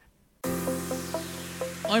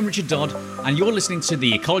I'm Richard Dodd, and you're listening to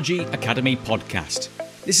the Ecology Academy podcast.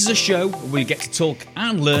 This is a show where we get to talk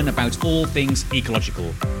and learn about all things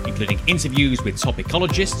ecological, including interviews with top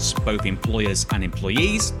ecologists, both employers and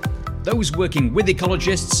employees, those working with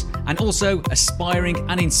ecologists, and also aspiring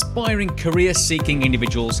and inspiring career-seeking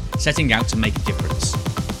individuals setting out to make a difference.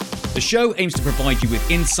 The show aims to provide you with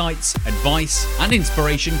insights, advice, and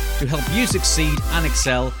inspiration to help you succeed and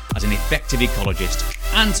excel as an effective ecologist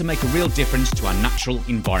and to make a real difference to our natural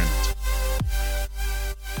environment.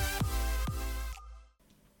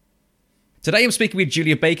 Today I'm speaking with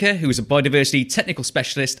Julia Baker, who is a Biodiversity Technical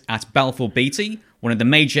Specialist at Balfour Beatty, one of the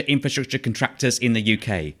major infrastructure contractors in the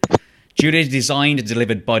UK. Julia designed and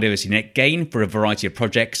delivered Biodiversity Net Gain for a variety of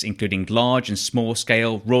projects, including large and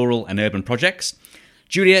small-scale rural and urban projects.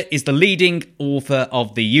 Julia is the leading author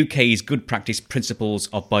of the UK's Good Practice Principles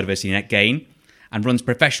of Biodiversity Net Gain and runs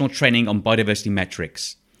professional training on biodiversity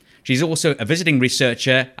metrics. She's also a visiting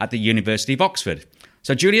researcher at the University of Oxford.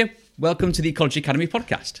 So, Julia, welcome to the Ecology Academy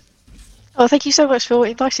podcast. Oh, thank you so much for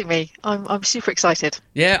inviting me. I'm super excited.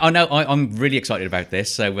 Yeah, I know. I'm really excited about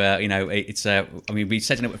this. So, it's. We've been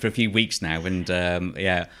setting up for a few weeks now, and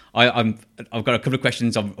I've got a couple of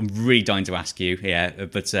questions I'm really dying to ask you. Yeah,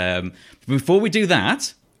 but before we do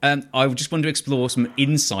that, I just want to explore some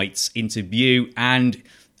insights into you and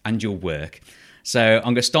your work. So, I'm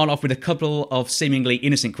going to start off with a couple of seemingly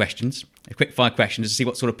innocent questions, a quick fire questions to see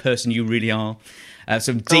what sort of person you really are.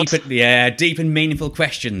 Some deep and meaningful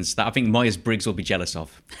questions that I think Myers-Briggs will be jealous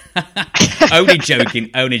of. Only joking.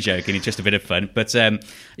 It's just a bit of fun. But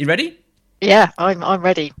you ready? Yeah, I'm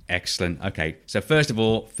ready. Excellent. Okay. So first of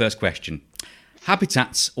all, first question: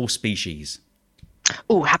 habitats or species?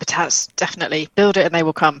 Oh, habitats, definitely. Build it and they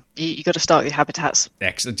will come. You got to start with habitats.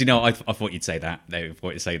 Excellent. Do you know? I thought you'd say that. No, I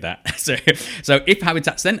thought you'd say that. So if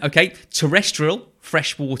habitats, then okay. Terrestrial,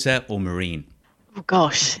 freshwater, or marine? Oh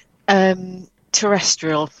gosh.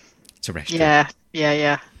 Terrestrial.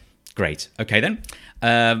 Yeah. Great. Okay then.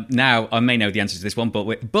 Now I may know the answer to this one,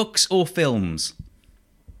 but books or films?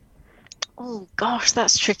 Oh gosh,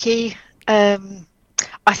 that's tricky. Well,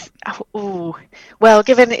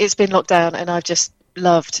 given it's been locked down and I've just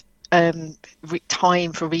loved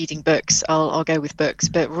time for reading books, I'll go with books.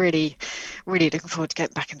 But really looking forward to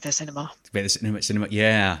getting back into the cinema. Cinema,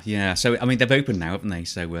 yeah. So I mean, they've opened now, haven't they?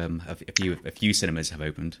 So a few cinemas have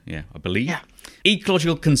opened. Yeah, I believe. Yeah.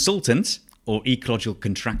 Ecological consultant or ecological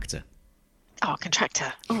contractor? Oh,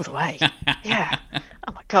 contractor, all the way. Yeah.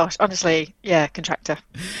 Oh my gosh, honestly, yeah, contractor.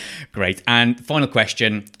 Great. And final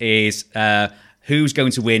question is, who's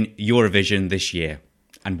going to win Eurovision this year,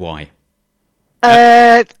 and why?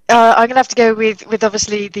 I'm going to have to go with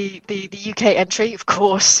obviously the UK entry, of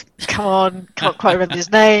course. Come on, can't quite remember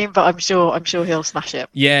his name, but I'm sure he'll smash it.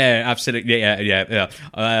 Yeah, absolutely. Yeah.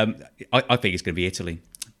 I think it's going to be Italy.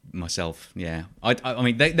 Myself, yeah. I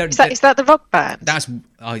mean, is that the rock band? That's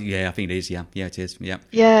yeah, I think it is. Yeah, it is. Yeah.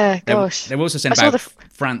 Yeah, gosh. They were also saying about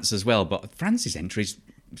France as well, but France's entries.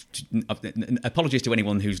 Apologies to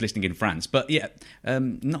anyone who's listening in France, but yeah,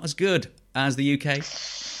 not as good as the UK.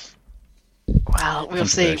 Well, we'll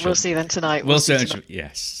see. We'll see then tonight.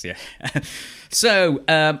 Yes, yeah. So,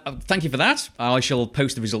 thank you for that. I shall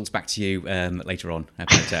post the results back to you later on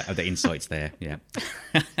about the insights there. Yeah.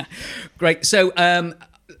 Great. So,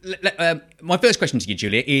 my first question to you,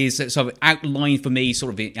 Julia, is sort of outline for me,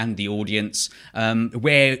 sort of, and the audience,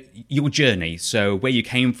 where your journey, so where you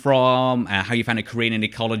came from, how you found a career in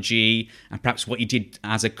ecology, and perhaps what you did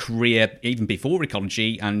as a career even before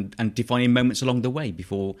ecology, and defining moments along the way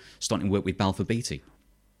before starting work with Balfour Beatty.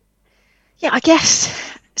 Yeah, I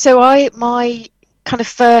guess. So my kind of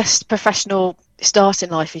first professional start in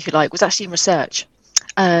life, if you like, was actually in research.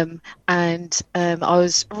 I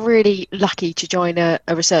was really lucky to join a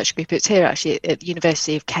research group. It's here actually at the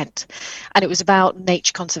University of Kent, and it was about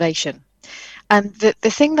nature conservation. And the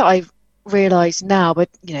thing that I've realised now, but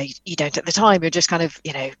you don't at the time, you're just kind of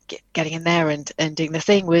getting in there and doing the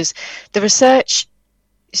thing, was the research.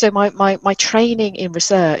 So my training in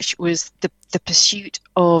research was the pursuit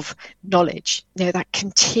of knowledge, that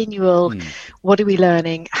continual, what are we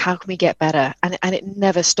learning, how can we get better, and it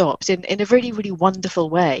never stops in a really, really wonderful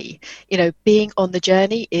way. Being on the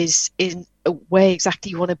journey is in a way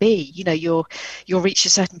exactly you want to be. You'll reach a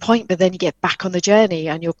certain point, but then you get back on the journey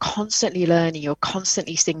and you're constantly learning, you're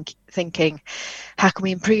constantly thinking, how can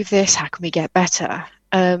we improve this, how can we get better.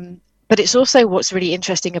 But it's also what's really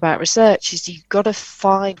interesting about research is you've got to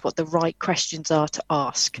find what the right questions are to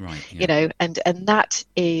ask, right, yeah. And that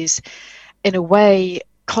is, in a way,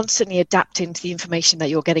 constantly adapting to the information that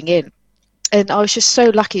you're getting in. And I was just so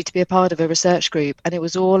lucky to be a part of a research group, and it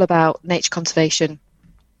was all about nature conservation,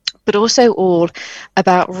 but also all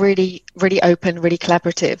about really, really open, really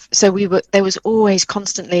collaborative. So there was always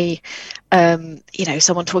constantly,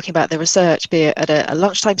 someone talking about their research, be it at a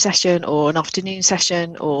lunchtime session or an afternoon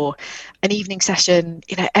session or an evening session.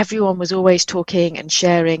 Everyone was always talking and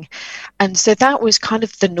sharing. And so that was kind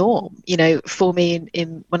of the norm, for me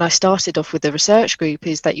in when I started off with the research group,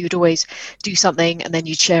 is that you'd always do something and then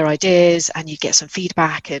you'd share ideas and you'd get some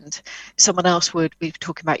feedback and someone else would be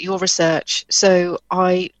talking about your research. So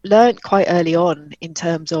I learned quite early on in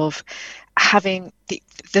terms of having the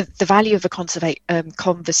value of a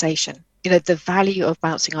conversation, the value of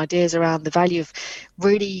bouncing ideas around, the value of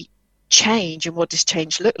really change. And what does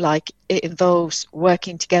change look like? It involves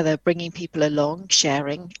working together, bringing people along,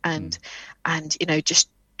 sharing, and just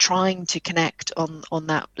trying to connect on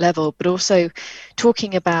that level, but also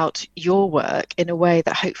talking about your work in a way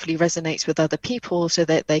that hopefully resonates with other people so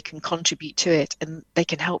that they can contribute to it and they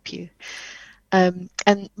can help you. And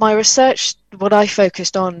my research, what I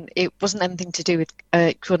focused on, it wasn't anything to do with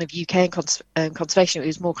kind of UK and conservation. It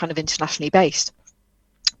was more kind of internationally based.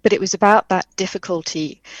 But it was about that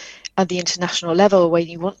difficulty at the international level where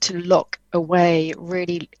you want to lock away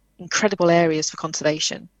really incredible areas for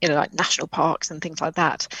conservation, like national parks and things like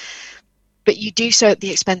that. But you do so at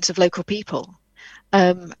the expense of local people.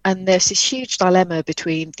 And there's this huge dilemma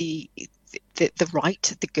between the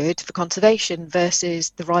right, the good for conservation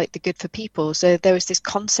versus the right, the good for people. So there was this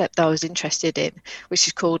concept that I was interested in, which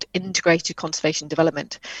is called integrated conservation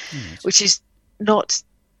development, which is not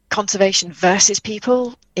conservation versus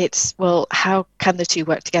people. It's, well, how can the two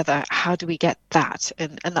work together? How do we get that?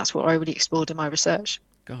 And that's what I really explored in my research.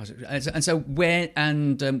 God, and so where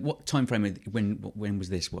and what time frame? When was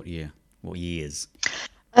this? What year? What years?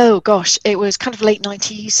 Oh gosh, it was kind of late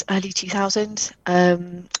 90s, early 2000.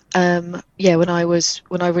 When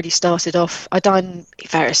I really started off, I'd done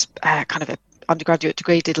various kind of a undergraduate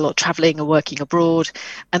degree, did a lot of traveling and working abroad,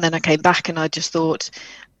 and then I came back and I just thought,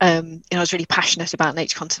 I was really passionate about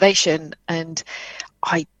nature conservation, and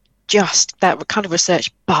that kind of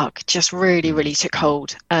research bug just really, really took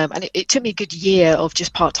hold. And it took me a good year of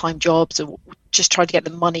just part-time jobs and just trying to get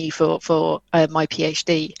the money for my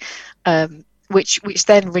PhD. Which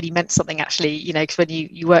then really meant something, actually, because when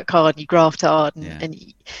you work hard and you graft hard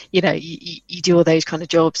and you do all those kind of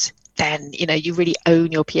jobs, then you really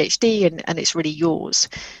own your PhD and it's really yours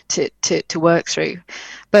to work through.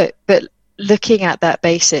 But looking at that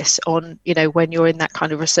basis on when you're in that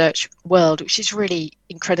kind of research world, which is really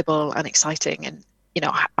incredible and exciting, and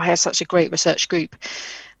I have such a great research group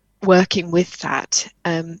working with that.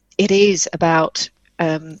 It is about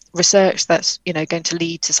research that's going to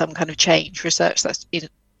lead to some kind of change, research that's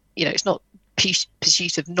it's not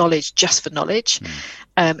pursuit of knowledge just for knowledge.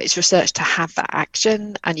 It's research to have that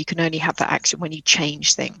action, and you can only have that action when you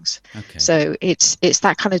change things. So it's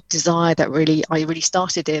that kind of desire that I really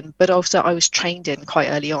started in, but also I was trained in quite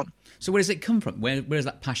early on. So where does it come from? Where does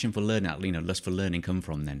that passion for learning, lust for learning, come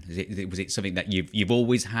from then? Was it something that you've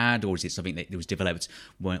always had, or is it something that was developed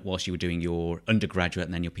whilst you were doing your undergraduate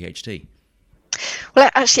and then your PhD? Well,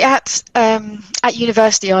 actually, at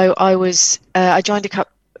university, I joined a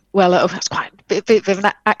couple. Well, I was quite a bit of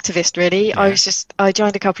an activist, really. Yeah. I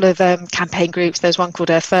joined a couple of campaign groups. There's one called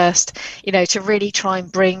Earth First, to really try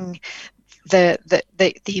and bring the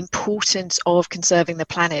importance of conserving the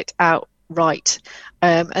planet out right.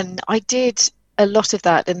 And I did a lot of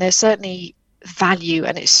that, and there's certainly value,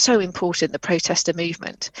 and it's so important, the protester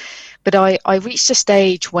movement. But I reached a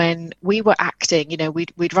stage when we were acting,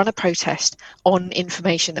 we'd run a protest on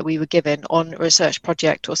information that we were given on a research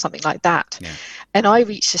project or something like that. Yeah. And I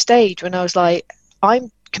reached a stage when I was like,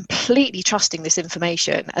 I'm completely trusting this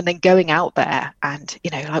information, and then going out there and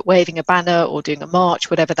like waving a banner or doing a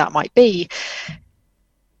march, whatever that might be.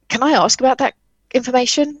 Can I ask about that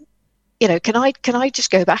information? Can I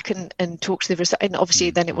just go back and talk to the research? And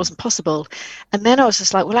obviously then it wasn't possible. And then I was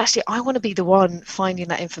just like, well, actually, I want to be the one finding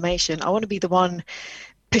that information. I want to be the one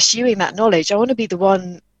pursuing that knowledge. I want to be the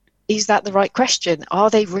one, is that the right question?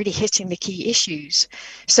 Are they really hitting the key issues?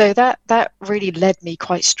 So that really led me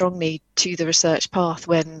quite strongly to the research path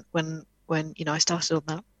when I started on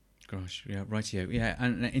that. Gosh, yeah, right here. Yeah,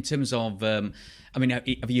 and in terms of, have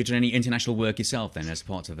you done any international work yourself then, as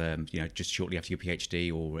part of, just shortly after your PhD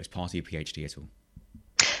or as part of your PhD at all?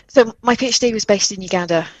 So my PhD was based in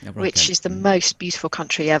Uganda, which is the most beautiful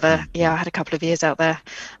country ever. Yeah, I had a couple of years out there.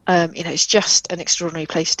 It's just an extraordinary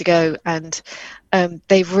place to go, and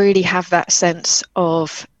they really have that sense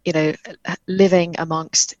of, living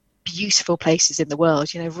amongst beautiful places in the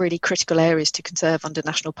world, really critical areas to conserve under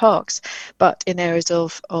national parks, but in areas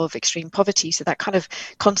of extreme poverty. So that kind of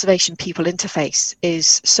conservation people interface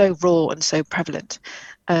is so raw and so prevalent.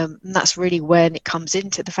 And that's really when it comes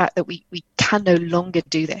into the fact that we can no longer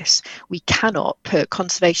do this. We cannot put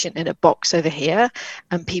conservation in a box over here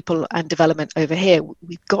and people and development over here.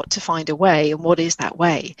 We've got to find a way. And what is that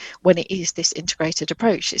way when it is this integrated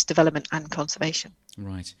approach? It's development and conservation.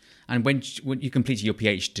 Right. And when you completed your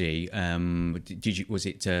PhD,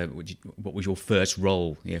 what was your first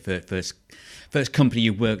role? Yeah, first company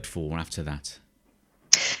you worked for after that?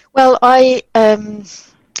 Well, I had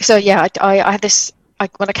this.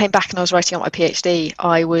 When I came back and I was writing out my PhD,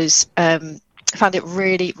 I was found it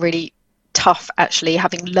really, really tough, actually,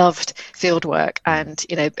 having loved field work and,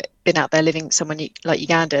 you know, been out there living somewhere like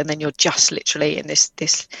Uganda, and then you're just literally in this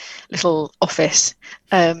little office,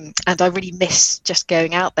 and I really miss just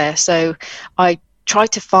going out there. So I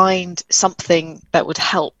tried to find something that would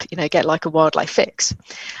help, you know, get like a wildlife fix.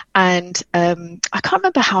 And I can't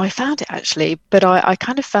remember how I found it, actually, but I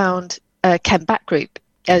kind of found Ken Back Group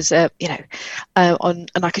as a, you know,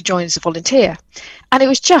 and I could join as a volunteer, and it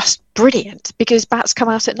was just brilliant because bats come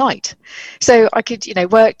out at night, so I could, you know,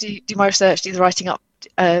 work, do my research, do the writing up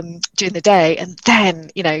during the day, and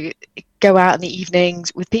then, you know, go out in the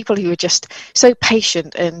evenings with people who were just so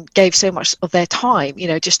patient and gave so much of their time, you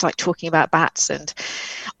know, just like talking about bats. And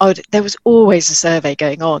there was always a survey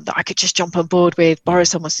going on that I could just jump on board with, borrow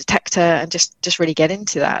someone's detector, and just really get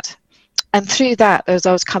into that. And through that, as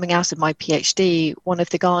I was coming out of my PhD, one of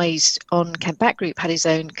the guys on Kent Back Group had his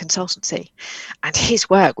own consultancy, and his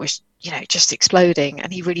work was, you know, just exploding,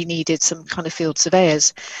 and he really needed some kind of field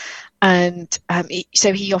surveyors. And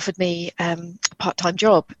so he offered me a part-time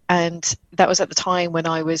job, and that was at the time when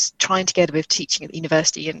I was trying to get a bit of teaching at the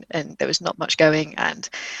university, and there was not much going, and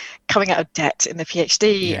coming out of debt in the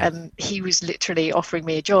PhD. Yeah. And he was literally offering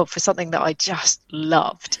me a job for something that I just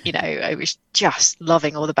loved. You know, I was just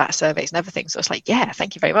loving all the bat surveys and everything. So I was like, yeah,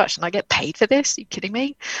 thank you very much. And I get paid for this? Are you kidding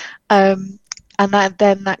me? And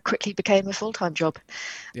then that quickly became a full-time job.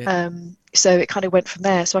 Yeah. So it kind of went from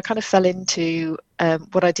there. So I kind of fell into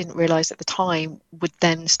what I didn't realise at the time would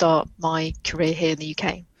then start my career here in the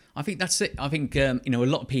UK. I think that's it. I think you know, a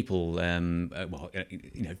lot of people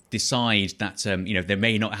decide that they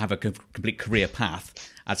may not have a complete career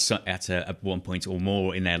path at one point or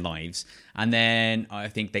more in their lives, and then I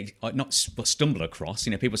think they not stumble across.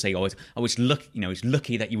 You know, people say, "Oh, I was lucky." You know, it's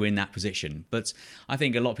lucky that you were in that position. But I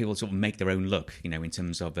think a lot of people sort of make their own luck. You know, in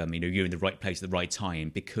terms of you're in the right place at the right time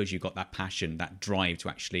because you've got that passion, that drive to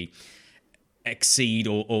actually exceed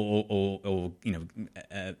or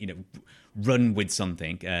run with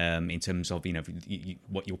something in terms of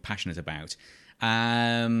what you're passionate about,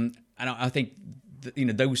 and I think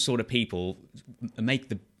that, those sort of people may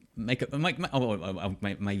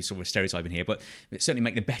sort of stereotype in here, but certainly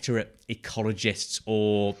make the better ecologists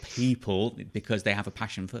or people because they have a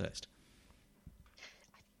passion first.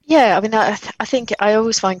 Yeah, I mean, I think I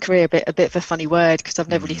always find career a bit of a funny word because I've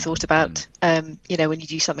never really thought about when you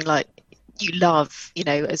do something like you love,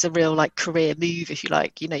 as a real like career move, if you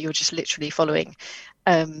like, you're just literally following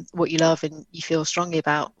what you love and you feel strongly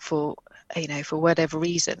about for whatever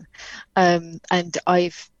reason. And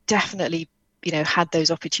I've definitely, had those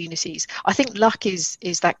opportunities. I think luck is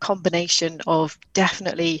that combination of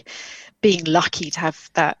definitely being lucky to have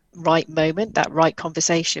that right moment, that right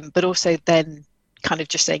conversation, but also then kind of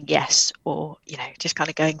just saying yes, or, just kind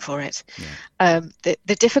of going for it. Yeah.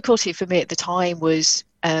 The difficulty for me at the time was,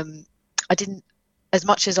 I didn't, as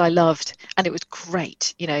much as I loved, and it was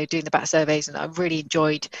great, doing the bat surveys, and I really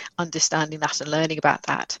enjoyed understanding that and learning about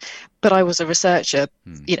that. But I was a researcher,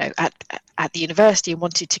 at the university, and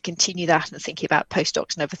wanted to continue that and thinking about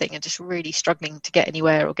postdocs and everything, and just really struggling to get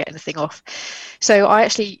anywhere or get anything off. So I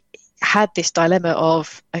actually had this dilemma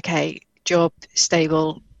of, okay, job,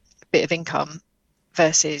 stable, bit of income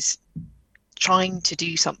versus trying to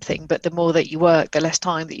do something, but the more that you work, the less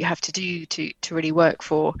time that you have to do to really work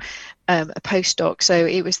for a postdoc. So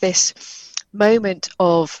it was this moment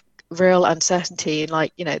of real uncertainty, and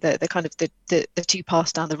like, the kind of the two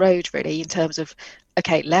paths down the road, really, in terms of,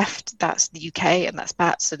 okay, left, that's the UK and that's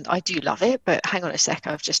bats, and I do love it, but hang on a sec,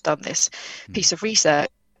 I've just done this piece of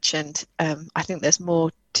research, and I think there's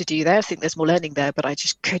more to do there. I think there's more learning there, but I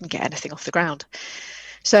just couldn't get anything off the ground.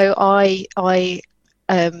 So I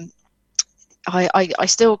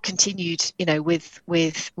still continued, with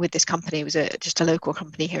this company. It was just a local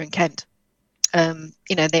company here in Kent.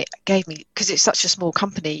 They gave me, because it's such a small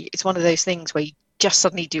company, it's one of those things where you just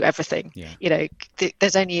suddenly do everything. Yeah.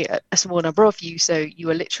 There's only a small number of you, so you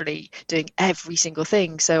are literally doing every single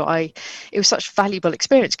thing. So it was such a valuable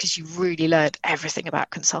experience because you really learned everything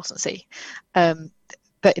about consultancy.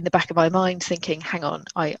 But in the back of my mind, thinking, hang on,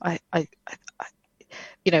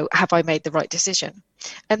 have I made the right decision?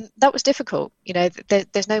 And that was difficult.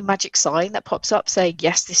 There's no magic sign that pops up saying,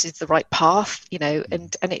 yes, this is the right path,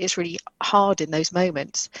 and it is really hard in those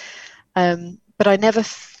moments. But I never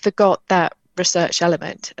forgot that research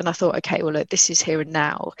element. And I thought, okay, well, look, this is here and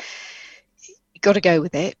now. You've got to go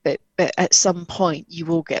with it. But at some point, you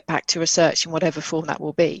will get back to research in whatever form that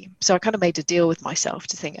will be. So I kind of made a deal with myself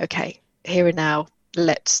to think, okay, here and now,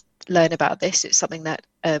 let's learn about this. It's something that,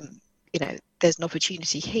 there's an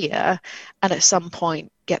opportunity here, and at some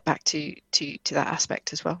point get back to that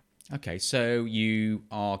aspect as well. Okay, so you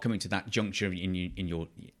are coming to that juncture in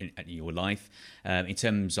your life in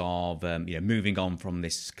terms of moving on from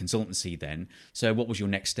this consultancy. Then, so what was your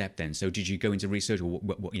next step then? So did you go into research, or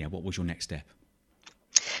what was your next step?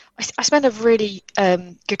 I spent a really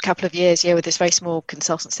good couple of years with this very small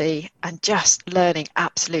consultancy and just learning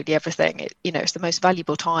absolutely everything. It's the most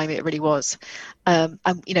valuable time. It really was. And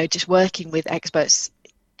just working with experts,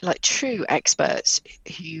 like true experts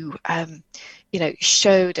who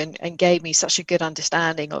showed and gave me such a good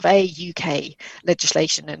understanding of UK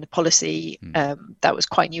legislation and policy that was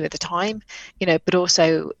quite new at the time, but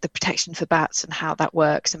also the protection for bats and how that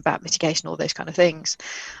works and bat mitigation, all those kind of things.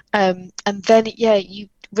 And then, you,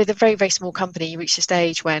 with a very, very small company, you reach a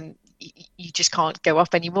stage when you just can't go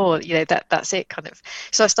up anymore. That's it kind of.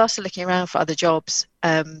 So I started looking around for other jobs.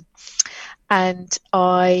 And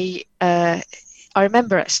I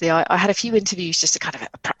remember actually I had a few interviews just to kind of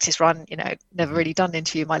a practice run, never really done an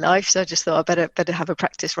interview in my life. So I just thought I better have a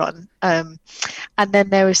practice run. And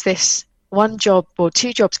then there was this one job, or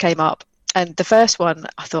two jobs came up. And the first one,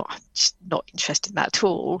 I thought, I'm just not interested in that at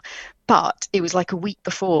all. But it was like a week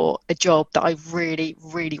before a job that I really,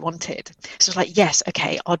 really wanted. So I was like, yes,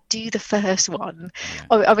 okay, I'll do the first one.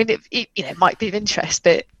 Yeah. I mean, it might be of interest,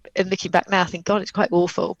 but and looking back now, I think, God, it's quite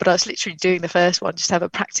awful. But I was literally doing the first one just to have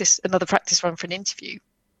another practice run for an interview.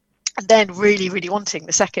 And then really, really wanting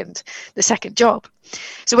the second job.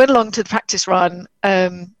 So I went along to the practice run,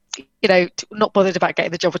 not bothered about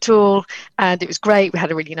getting the job at all, and it was great. We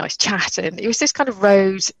had a really nice chat, and it was this kind of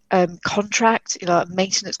road contract, a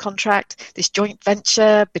maintenance contract, this joint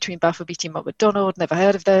venture between Balfour Beatty and McDonald. Never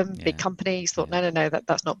heard of them. Big companies. Thought no,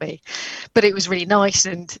 that's not me. But it was really nice,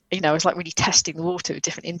 and I was like really testing the water with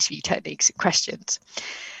different interview techniques and questions.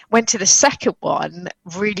 Went to the second one,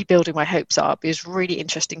 really building my hopes up. It was really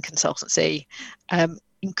interesting consultancy.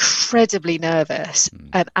 Incredibly nervous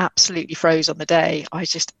and absolutely froze on the day. I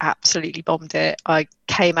just absolutely bombed it. I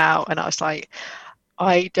came out and I was like,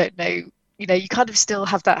 I don't know, you kind of still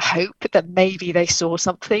have that hope that maybe they saw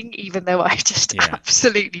something, even though I just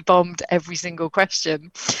absolutely bombed every single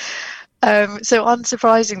question. So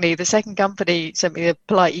unsurprisingly, the second company sent me a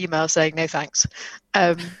polite email saying no thanks.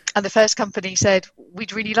 And the first company said,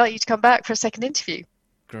 we'd really like you to come back for a second interview.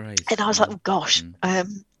 Great. And I was like, oh gosh,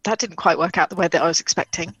 that didn't quite work out the way that I was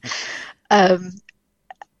expecting. And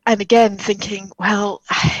again, thinking, well,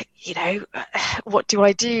 what do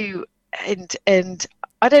I do? And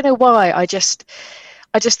I don't know why. I just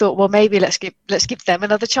thought, well, maybe let's give them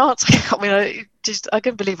another chance. I mean, I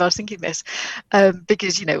couldn't believe I was thinking this,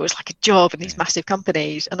 because it was like a job in these massive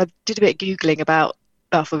companies, and I did a bit of googling about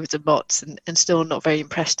Balfour and Bots, and still not very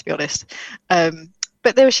impressed, to be honest.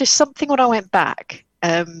 But there was just something when I went back.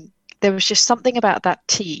 There was just something about that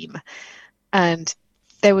team, and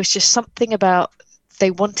there was just something about they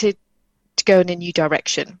wanted to go in a new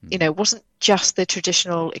direction. It wasn't just the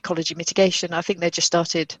traditional ecology mitigation. I think they just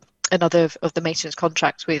started another of the maintenance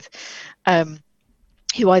contracts with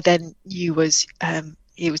who I then knew was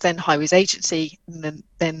it was then Highways Agency, and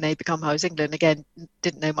then they become Highways England. Again,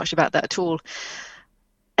 didn't know much about that at all.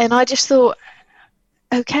 And I just thought,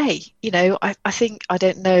 okay, I think I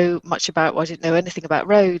didn't know anything about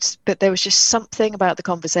roads, but there was just something about the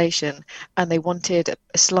conversation, and they wanted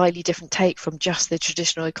a slightly different take from just the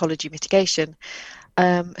traditional ecology mitigation.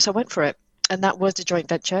 So I went for it, and that was a joint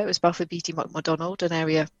venture. It was Balfour Beatty McDonald and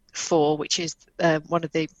Area 4, which is one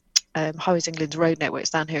of the Highways England's road networks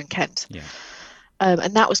down here in Kent. Yeah.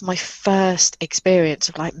 And that was my first experience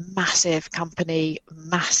of like massive company,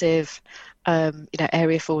 massive.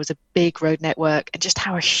 Area 4 was a big road network, and just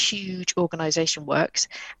how a huge organization works,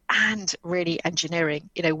 and really engineering,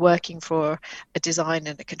 working for a design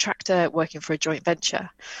and a contractor, working for a joint venture.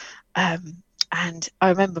 And I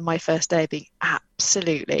remember my first day being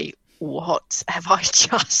absolutely, what have I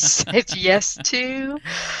just said yes to?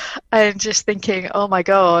 And just thinking, oh my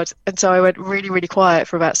God. And so I went really, really quiet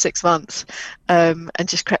for about 6 months, and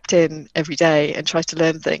just crept in every day and tried to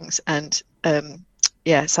learn things. And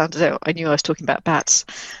it sounded as though I knew I was talking about bats.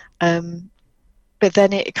 And but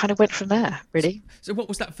then it kind of went from there, really. So what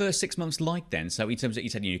was that first 6 months like then? So in terms of, you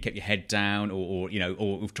said, you kept your head down, or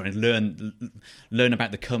trying to learn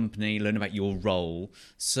about the company, learn about your role.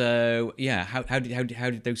 So yeah, how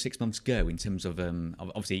did those 6 months go in terms of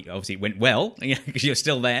obviously it went well, because you're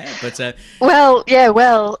still there, but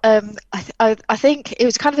I think it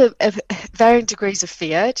was kind of a varying degrees of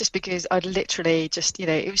fear, just because I'd literally just,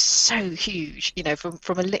 it was so huge,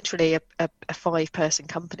 from a literally a 5-person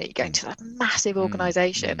company going to a massive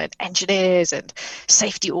organization and engineers and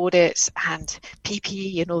safety audits and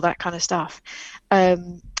PPE and all that kind of stuff,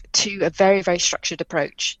 to a very, very structured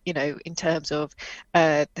approach, in terms of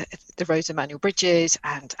the roads and manual bridges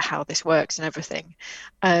and how this works and everything.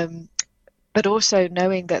 But also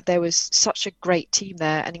knowing that there was such a great team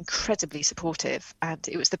there and incredibly supportive, and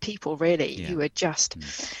it was the people really who were just,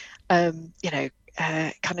 kind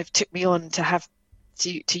of took me on to have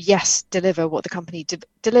to yes, deliver what the company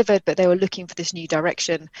delivered, but they were looking for this new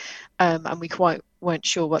direction, and we quite weren't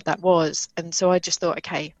sure what that was. And so I just thought,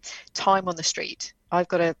 okay, time on the street. I've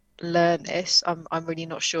got to learn this. I'm really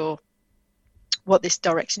not sure what this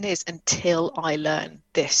direction is until I learn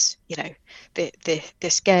this,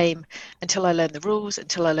 this game, until I learn the rules,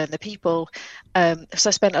 until I learn the people. So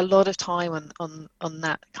I spent a lot of time on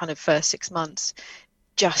that kind of first 6 months.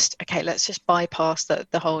 Just, okay, let's just bypass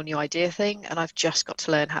the whole new idea thing, and I've just got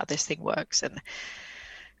to learn how this thing works, and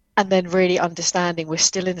then really understanding we're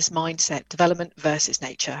still in this mindset, development versus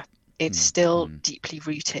nature. It's still deeply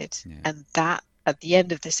rooted, and that at the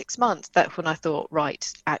end of the 6 months, that's when I thought,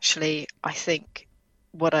 right, actually, I think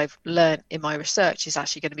what I've learned in my research is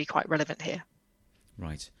actually going to be quite relevant here.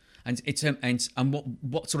 Right. And it's and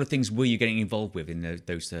what sort of things were you getting involved with in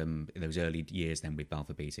those early years then with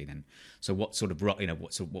Balfour Beatty then? So what sort of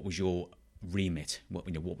what was your remit? What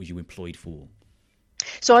was you employed for?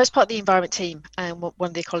 So I was part of the environment team, and one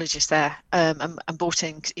of the ecologists there, and brought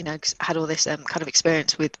in, cause I had all this kind of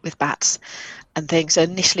experience with bats and things. So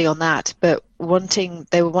initially on that, but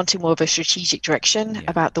they were wanting more of a strategic direction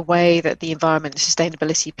about the way that the environment and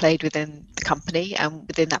sustainability played within the company and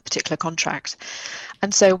within that particular contract.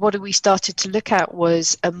 And so what we started to look at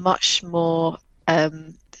was a much more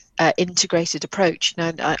integrated approach,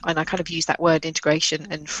 and I kind of used that word integration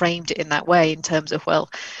and framed it in that way, in terms of, well,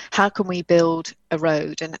 how can we build a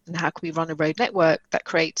road and how can we run a road network that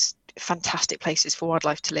creates fantastic places for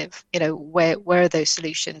wildlife to live? Where are those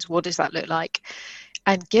solutions? What does that look like?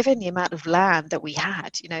 And given the amount of land that we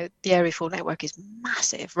had, the Area 4 network is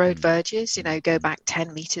massive. Road verges, go back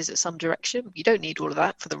 10 metres at some direction. You don't need all of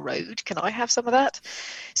that for the road. Can I have some of that?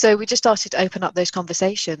 So we just started to open up those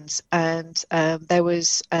conversations. And there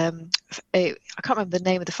was, I can't remember the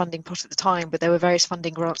name of the funding pot at the time, but there were various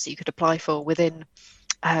funding grants that you could apply for within,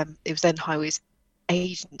 it was then Highways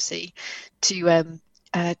Agency, to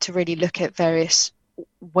really look at various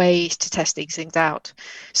ways to test these things out.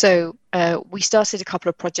 So we started a couple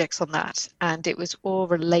of projects on that, and it was all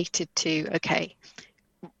related to, okay,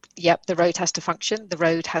 yep, the road has to function, the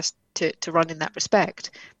road has to run in that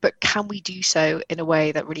respect, but can we do so in a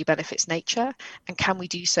way that really benefits nature, and can we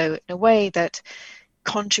do so in a way that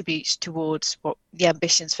contributes towards what the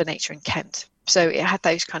ambitions for nature in Kent? So it had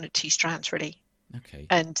those kind of two strands really. Okay.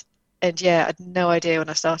 And yeah, I had no idea when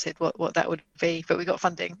I started what that would be, but we got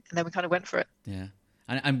funding and then we kind of went for it. Yeah.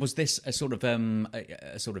 And was this a sort of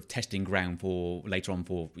a sort of testing ground for later on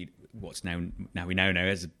for what's now we know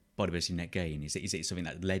as Biodiversity Net Gain? Is it something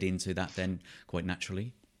that led into that then quite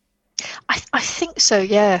naturally? I think so,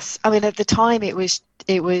 yes. I mean, at the time it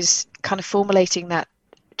was kind of formulating that,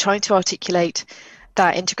 trying to articulate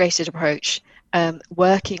that integrated approach,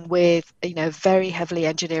 working with very heavily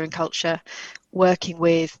engineering culture, working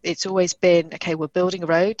with, it's always been, okay, we're building a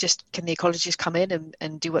road, just can the ecologists come in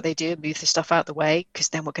and do what they do and move the stuff out of the way, because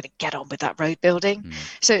then we're going to get on with that road building.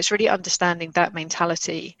 So it's really understanding that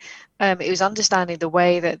mentality. It was understanding the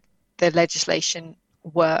way that the legislation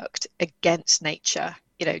worked against nature.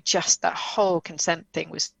 Just that whole consent thing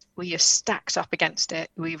was, we are stacked up against it.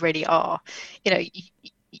 We really are. I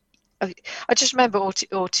just remember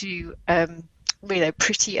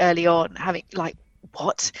pretty early on having like,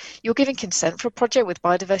 what, you're giving consent for a project with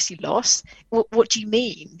biodiversity loss? What do you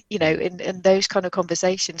mean? In those kind of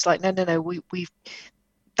conversations, like, no, we've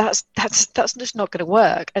that's just not going to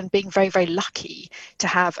work. And being very, very lucky to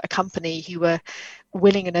have a company who were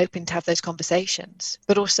willing and open to have those conversations,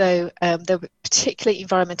 but also there were particularly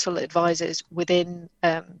environmental advisors within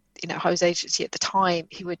Highways Agency at the time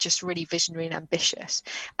who were just really visionary and ambitious,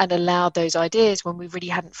 and allowed those ideas when we really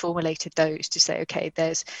hadn't formulated those to say, okay,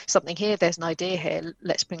 there's something here, there's an idea here,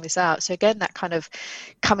 let's bring this out. So again, that kind of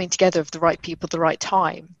coming together of the right people at the right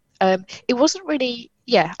time. It wasn't really,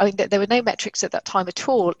 yeah, I mean, there were no metrics at that time at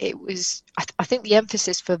all. It was, I think the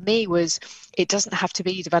emphasis for me was, it doesn't have to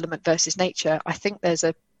be development versus nature. I think there's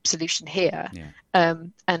a solution here.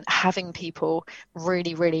 And having people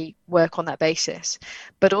really, really work on that basis,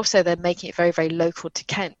 but also then making it very, very local to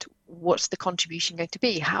Kent. What's the contribution going to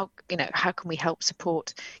be? How can we help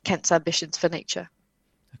support Kent's ambitions for nature?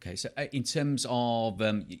 Okay, so in terms of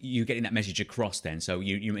you getting that message across, then, so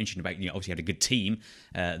you mentioned about, obviously had a good team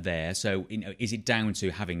there. So is it down to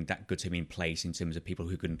having that good team in place in terms of people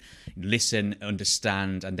who can listen,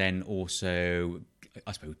 understand, and then also,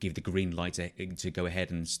 I suppose, give the green light to go ahead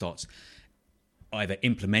and start either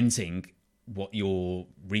implementing what you're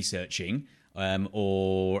researching,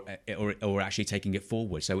 or actually taking it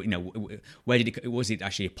forward. So where did it, was it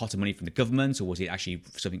actually a pot of money from the government, or was it actually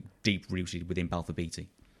something deep rooted within Balfour Beatty?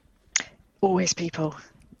 Always people.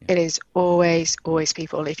 It is always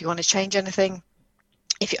people. If you want to change anything,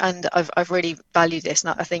 and I've really valued this,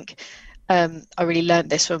 and I think I really learned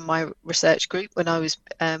this from my research group when I was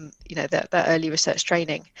that early research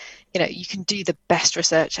training. You can do the best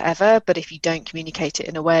research ever, but if you don't communicate it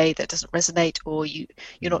in a way that doesn't resonate, or you're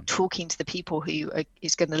not talking to the people who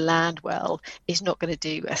is going to land well, is not going to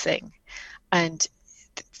do a thing. And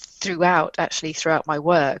throughout my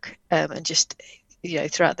work, and just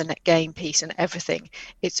throughout the Net Gain piece and everything,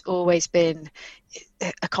 it's always been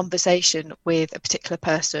a conversation with a particular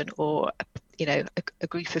person, or a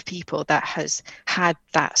group of people that has had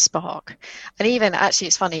that spark. And even, actually,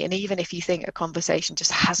 it's funny, and even if you think a conversation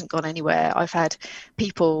just hasn't gone anywhere, I've had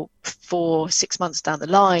people 4-6 months down the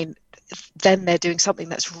line, then they're doing something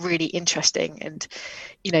that's really interesting, and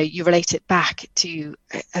you relate it back to,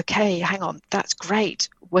 okay, hang on, that's great,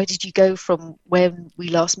 where did you go from when we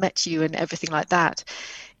last met you, and everything like that.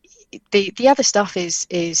 The other stuff is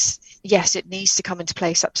yes, it needs to come into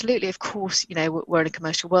place, absolutely, of course. We're in a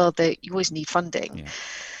commercial world, that you always need funding,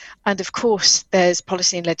 and of course there's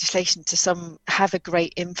policy and legislation to some have a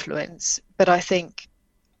great influence, but I think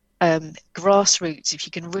grassroots, if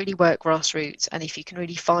you can really work grassroots, and if you can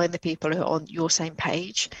really find the people who are on your same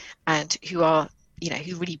page, and who are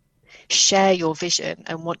who really share your vision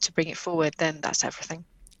and want to bring it forward, then that's everything.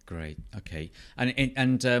 Great. Okay.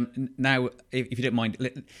 And now, if you don't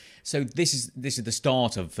mind, so this is the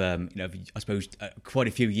start of I suppose quite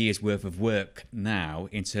a few years worth of work now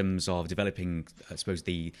in terms of developing, I suppose,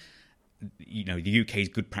 the UK's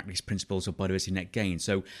good practice principles of biodiversity net gain.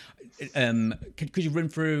 So could you run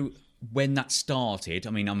through when that started? I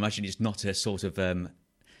mean, I imagine it's not a sort of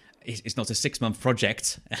it's not a 6-month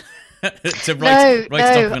project to write a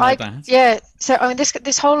document like that. Yeah. So I mean,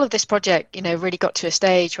 this whole of this project, really got to a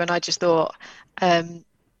stage when I just thought, to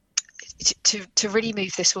really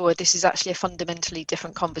move this forward, this is actually a fundamentally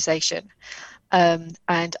different conversation, and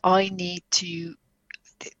I need to.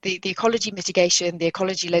 The ecology mitigation, the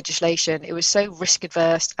ecology legislation, it was so risk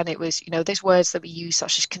adverse, and it was, those words that we use,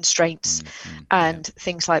 such as constraints and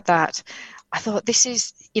things like that. I thought, this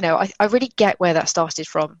is, I really get where that started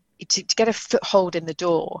from. To get a foothold in the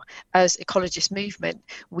door as ecologist movement,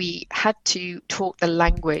 we had to talk the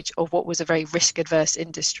language of what was a very risk adverse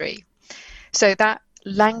industry. So that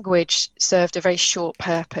language served a very short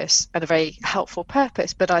purpose and a very helpful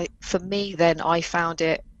purpose, but for me then, I found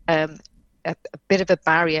it a bit of a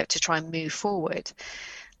barrier to try and move forward.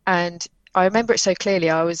 And I remember it so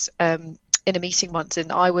clearly. I was in a meeting once,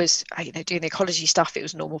 and I was doing the ecology stuff. It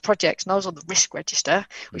was normal projects, and I was on the risk register,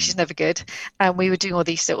 which is never good, and we were doing all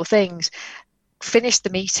these little things. Finished the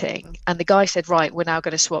meeting, and the guy said, right, we're now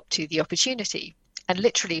going to swap to the opportunity, and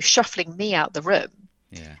literally shuffling me out the room,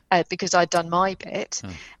 because I'd done my bit.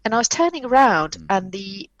 And I was turning around, and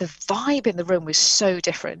the vibe in the room was so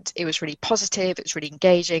different. It was really positive, it was really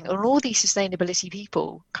engaging, and all these sustainability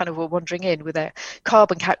people kind of were wandering in with their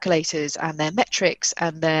carbon calculators and their metrics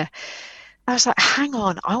and I was like, hang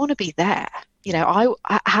on, I want to be there.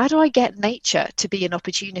 How do I get nature to be an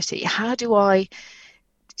opportunity? How do I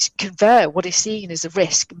convert what is seen as a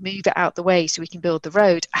risk, move it out the way so we can build the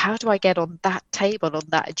road? How do I get on that table, on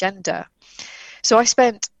that agenda? So I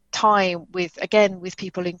spent time with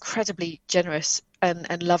people incredibly generous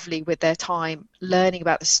and lovely with their time, learning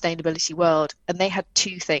about the sustainability world. And they had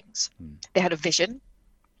two things. They had a vision,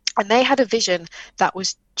 and they had a vision that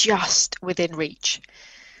was just within reach.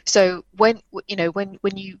 So when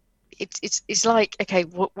you, it's like, okay,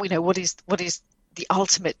 what is the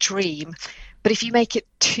ultimate dream? But if you make it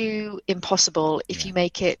too impossible, if you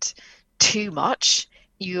make it too much,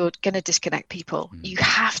 you're going to disconnect people. You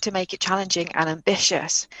have to make it challenging and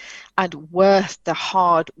ambitious and worth the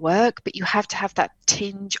hard work, but you have to have that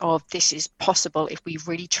tinge of, this is possible if we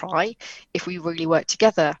really try, if we really work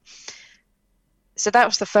together. So that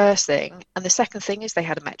was the first thing. And the second thing is they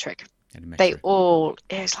had a metric. They all,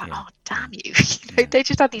 it was like, oh, damn you. They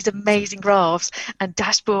just had these amazing graphs and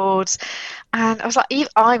dashboards. And I was like,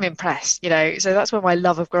 I'm impressed, So that's where my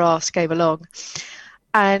love of graphs came along.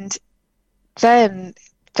 And then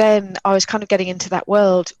I was kind of getting into that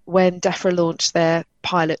world when DEFRA launched their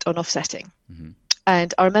pilot on offsetting. Mm-hmm.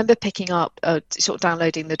 And I remember picking up, sort of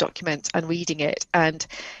downloading the document and reading it and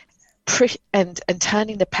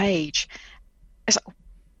turning the page. It's like,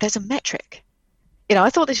 there's a metric. I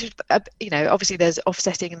thought this was, obviously there's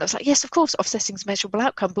offsetting, and I was like, yes, of course, offsetting is a measurable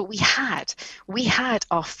outcome, but we had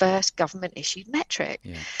our first government issued metric.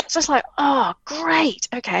 Yeah. So it's like, oh, great,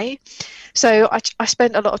 okay. So I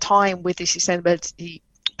spent a lot of time with the sustainability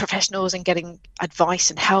professionals and getting advice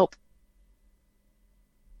and help,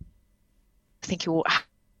 thinking, well,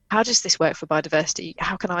 how does this work for biodiversity?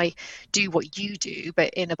 How can I do what you do,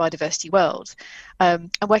 but in a biodiversity world?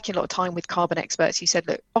 I'm working a lot of time with carbon experts who said,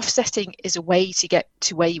 look, offsetting is a way to get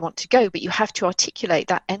to where you want to go, but you have to articulate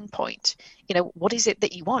that endpoint. What is it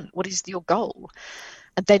that you want? What is your goal?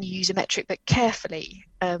 And then you use a metric, but carefully.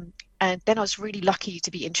 And then I was really lucky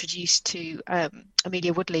to be introduced to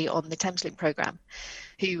Amelia Woodley on the Thameslink programme,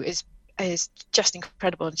 who is just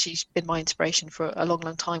incredible, and she's been my inspiration for a long,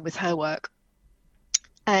 long time with her work.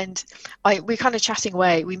 And we're kind of chatting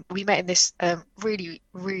away. We met in this really,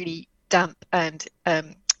 really damp and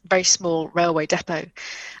very small railway depot,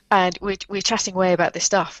 and we're chatting away about this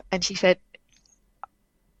stuff. And she said,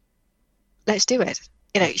 "Let's do it."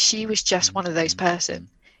 She was just one of those person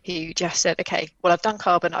who just said, "Okay, well, I've done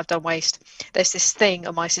carbon, I've done waste. There's this thing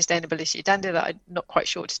on my sustainability agenda that I'm not quite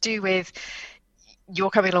sure what to do with.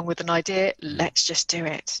 You're coming along with an idea. Let's just do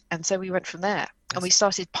it." And so we went from there, and we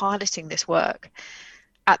started piloting this work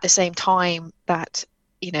at the same time that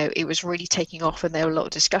it was really taking off, and there were a lot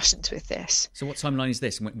of discussions with this. So what timeline is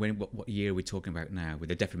this? What year are we talking about now with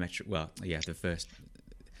the DEFRA metric? Well, yeah, the first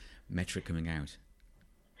metric coming out.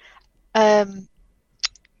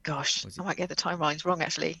 Gosh, I might get the timelines wrong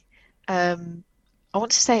actually. I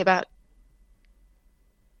want to say about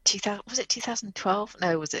 2000. Was it 2012?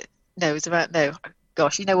 No, was it? No, it was about no.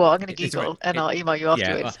 Gosh, you know what? I'm going to Google and I'll email you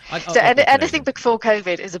afterwards. Anything before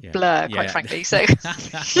COVID is a blur, quite frankly. So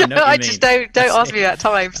I just don't ask me about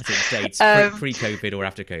times. Dates, pre-COVID or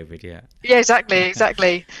after COVID, yeah. Yeah, exactly. It's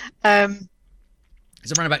around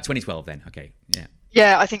about 2012 then. Okay, yeah.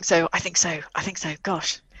 Yeah, I think so.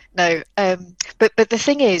 Gosh, no. But the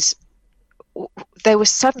thing is, there was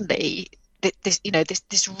suddenly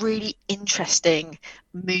this really interesting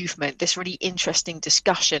movement, this really interesting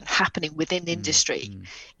discussion happening within industry.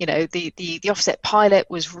 The offset pilot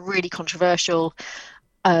was really controversial.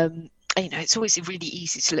 It's always really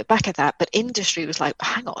easy to look back at that, but industry was like,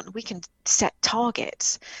 hang on, we can set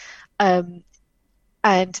targets. And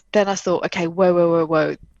then I thought, okay,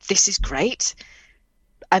 whoa, this is great.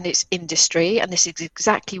 And it's industry, and this is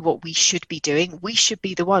exactly what we should be doing. We should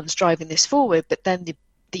be the ones driving this forward, but then the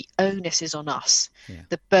onus is on us. Yeah.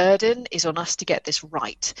 The burden is on us to get this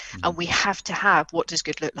right. And we have to have, what does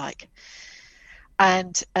good look like?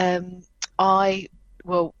 And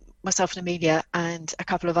myself and Amelia and a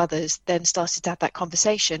couple of others then started to have that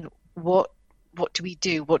conversation. What do we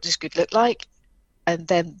do? What does good look like? And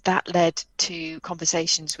then that led to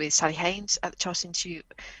conversations with Sally Haynes at the Chartered Institute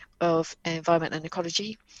of Environment and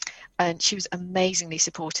Ecology, and she was amazingly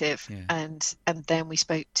supportive. And then we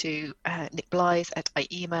spoke to Nick Blythe at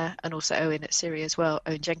IEMA, and also Owen at Syria as well,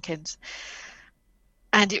 Owen Jenkins.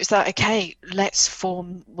 And it was like, okay, let's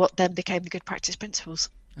form what then became the good practice principles.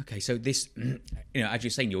 Okay, so this, as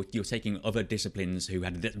you're saying, you're taking other disciplines who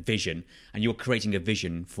had a vision, and you're creating a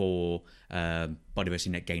vision for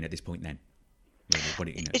Biodiversity Net Gain at this point then.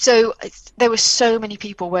 So there were so many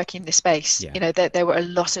people working in this space. There were a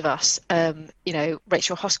lot of us.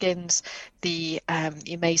 Rachel Hoskins, the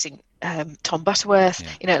amazing Tom Butterworth.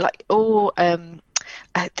 All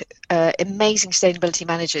amazing sustainability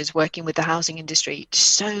managers working with the housing industry.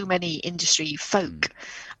 So many industry folk,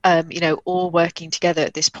 all working together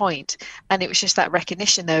at this point. And it was just that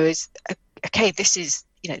recognition, though, is okay. This is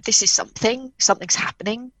something's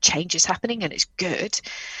happening, change is happening, and it's good.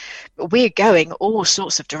 But we're going all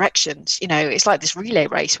sorts of directions. It's like this relay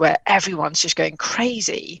race where everyone's just going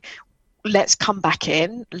crazy. Let's come back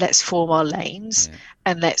in, let's form our lanes,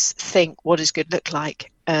 and let's think, what does good look like?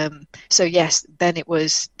 So yes, then it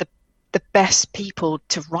was the best people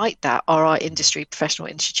to write that are our industry professional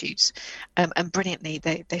institutes, and brilliantly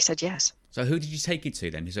they said yes. So who did you take it to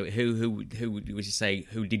then? So who would you say,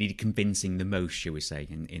 who did you need convincing the most, shall we say,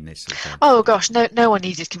 in this sort of, Oh gosh, no one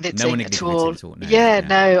needed no one convincing needed at convincing all. at all? No, Yeah,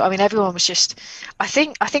 no. no. I mean, everyone was just. I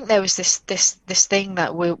think there was this thing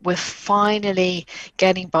that we're finally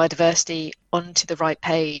getting biodiversity onto the right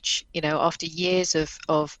page. You know, after years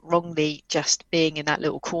of wrongly just being in that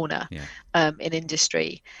little corner, Yeah. in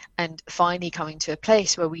industry, and finally coming to a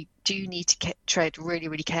place where we do need to tread really,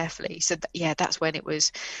 really carefully. So yeah, that's when it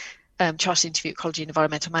was. Chartered Institute of Ecology and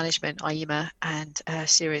Environmental Management, IEMA, and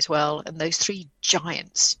CIRA as well. And those three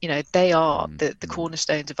giants, you know, they are the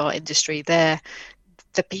cornerstones of our industry. They're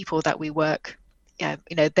the people that we work,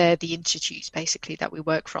 you know, they're the institutes basically that we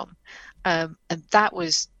work from. And that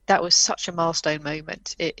was such a milestone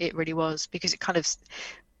moment. It really was, because it kind of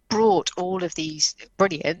brought all of these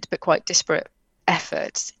brilliant but quite disparate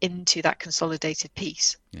efforts into that consolidated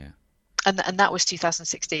piece. Yeah. And that was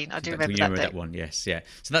 2016. I do remember that date. That one, yes, yeah.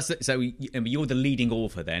 So you're the leading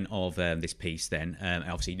author then of this piece. Then,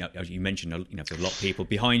 obviously, as you mentioned, there's a lot of people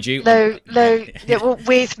behind you. No, yeah, well,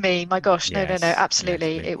 with me, my gosh, yes, no,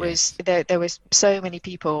 absolutely. Yes, it was there was so many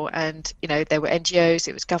people, and there were NGOs,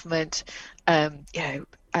 it was government, it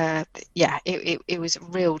was a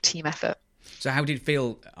real team effort. So how did it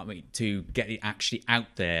feel? I mean, to get it actually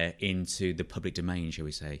out there into the public domain, shall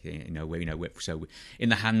we say? So in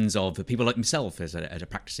the hands of people like myself as a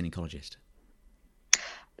practicing ecologist.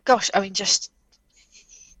 Gosh, I mean, just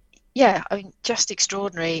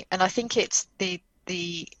extraordinary. And I think it's the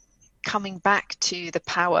coming back to the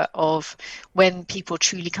power of when people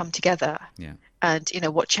truly come together. Yeah. And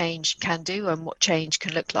what change can do and what change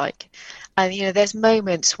can look like. And there's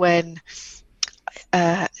moments when.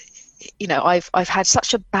 I've had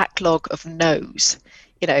such a backlog of no's.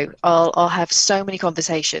 I'll have so many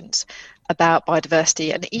conversations about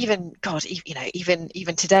biodiversity, and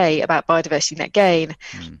even today about Biodiversity Net Gain.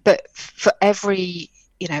 But for every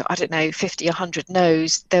 50, 100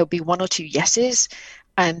 no's, there'll be one or two yeses,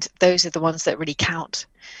 and those are the ones that really count.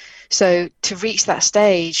 So to reach that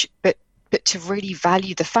stage, but to really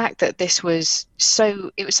value the fact that it was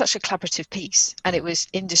such a collaborative piece, and it was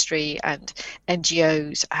industry and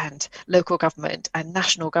NGOs and local government and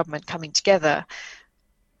national government coming together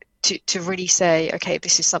to really say, okay,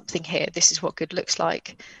 this is something here, this is what good looks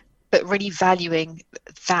like, but really valuing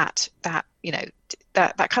that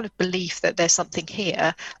kind of belief that there's something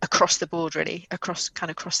here across the board, really, across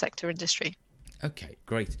cross-sector industry. Okay,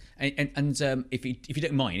 great. And if you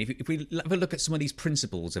don't mind, if we have a look at some of these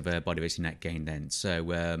principles of Biodiversity Net Gain, then.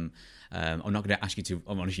 So I'm not going to ask you to,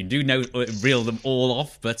 honestly, do know reel them all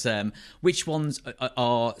off, but which ones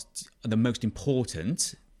are the most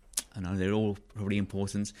important? I know they're all probably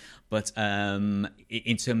important, but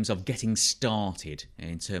in terms of getting started,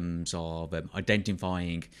 in terms of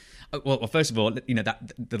identifying. Well, first of all, that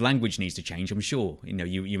the language needs to change. I'm sure.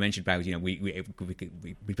 You mentioned about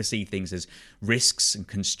we perceive things as risks and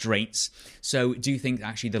constraints. So, do you think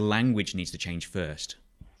actually the language needs to change first?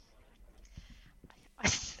 I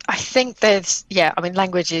think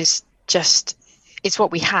language is just it's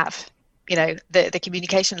what we have. The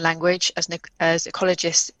communication language as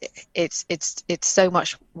ecologists, it's so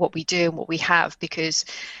much what we do and what we have, because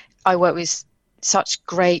I work with such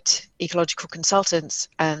great ecological consultants,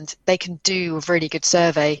 and they can do a really good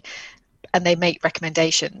survey, and they make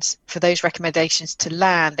recommendations. For those recommendations to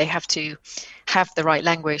land, they have to have the right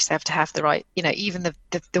language, they have to have the right, even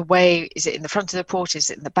the way, is it in the front of the report, is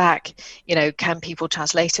it in the back, can people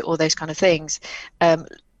translate it, all those kind of things.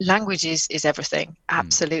 Language is everything,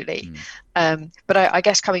 absolutely. But I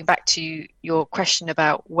guess coming back to your question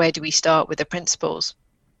about where do we start with the principles,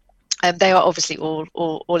 they are obviously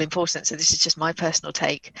all important. So this is just my personal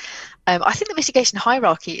take. I think the mitigation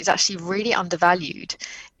hierarchy is actually really undervalued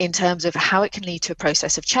in terms of how it can lead to a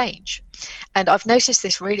process of change. And I've noticed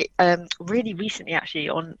this really recently, actually,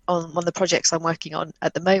 on one of the projects I'm working on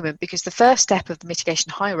at the moment, because the first step of the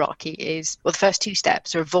mitigation hierarchy the first two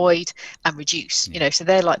steps are avoid and reduce. So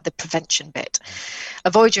they're like the prevention bit.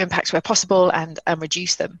 Avoid your impacts where possible and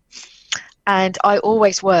reduce them. And I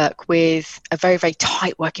always work with a very, very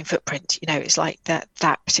tight working footprint. It's like that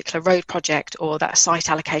particular road project or that site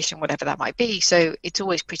allocation, whatever that might be. So it's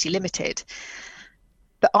always pretty limited.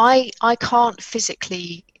 But I can't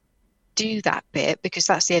physically do that bit, because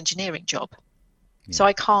that's the engineering job. Yeah. So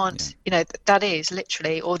I can't, that is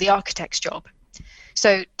literally, or the architect's job.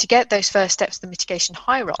 So to get those first steps of the mitigation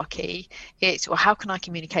hierarchy, it's, well, how can I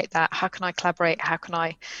communicate that? How can I collaborate? How can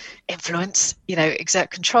I influence, exert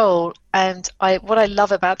control? And what I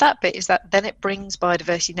love about that bit is that then it brings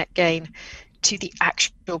Biodiversity Net Gain to the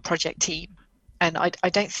actual project team. And I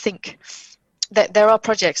don't think that there are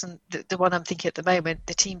projects, and the one I'm thinking at the moment,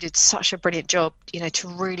 the team did such a brilliant job, to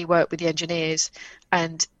really work with the engineers,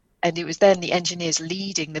 and it was then the engineers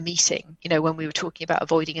leading the meeting, when we were talking about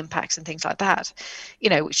avoiding impacts and things like that,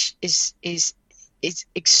 which is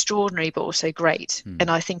extraordinary, but also great. And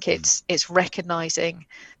I think it's recognizing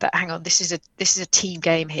that, hang on, this is a team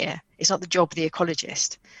game here. It's not the job of the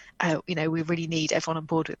ecologist. We really need everyone on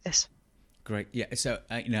board with this. Great. Yeah. So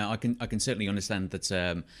I can certainly understand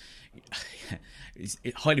that. It's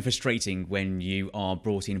highly frustrating when you are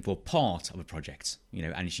brought in for part of a project,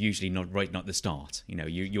 and it's usually not at the start.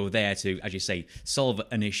 You're there to, as you say, solve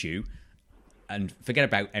an issue, and forget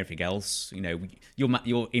about everything else.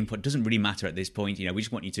 Your input doesn't really matter at this point. We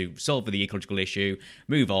just want you to solve the ecological issue,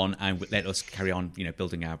 move on, and let us carry on.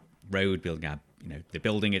 Building our road, building our the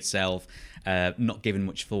building itself, not given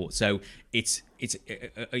much thought. So it's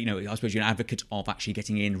I suppose you're an advocate of actually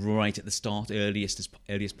getting in right at the start, earliest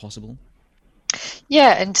possible.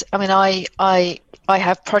 Yeah, and I mean, I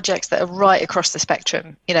have projects that are right across the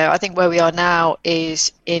spectrum. I think where we are now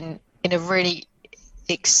is in a really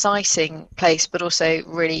exciting place, but also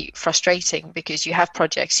really frustrating, because you have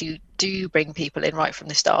projects who do bring people in right from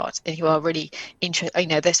the start and who are really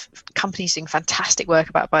interested. There's companies doing fantastic work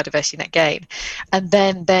about biodiversity net gain, and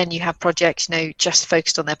then you have projects just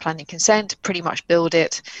focused on their planning consent, pretty much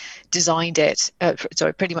designed it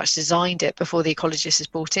before the ecologist is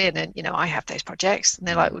brought in. And I have those projects, and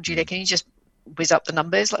they're like, well, Julia, can you just whiz up the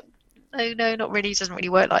numbers? Like, no, not really. It doesn't really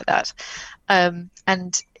work like that.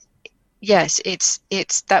 And yes, it's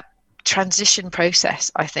that transition process,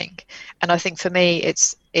 I think. And I think for me,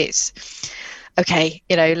 it's okay,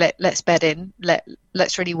 let's bed in,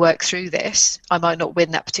 let's really work through this. I might not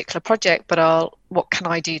win that particular project, but what can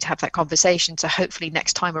I do to have that conversation? So hopefully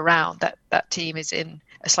next time around that team is in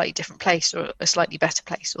a slightly different place, or a slightly better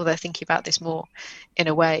place, or they're thinking about this more in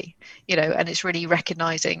a way, and it's really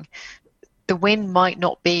recognizing the win might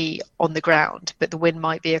not be on the ground, but the win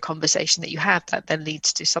might be a conversation that you have that then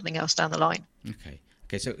leads to something else down the line. Okay.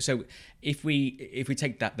 So if we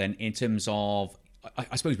take that then in terms of,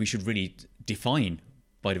 I suppose we should really define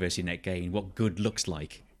biodiversity net gain, what good looks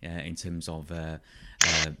like in terms of.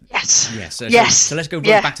 Yes. Yes. Yes. So let's go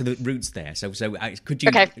right back to the roots there. So could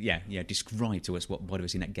you describe to us what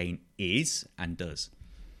biodiversity net gain is and does?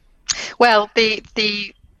 Well, the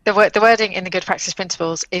wording in the good practice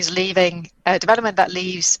principles is leaving development that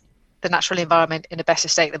leaves the natural environment in a better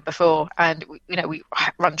state than before. And we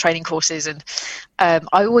run training courses, and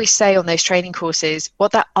I always say on those training courses,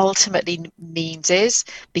 what that ultimately means is,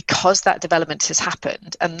 because that development has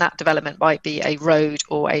happened, and that development might be a road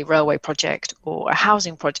or a railway project or a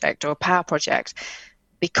housing project or a power project,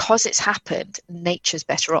 because it's happened, nature's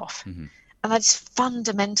better off. Mm-hmm. And that's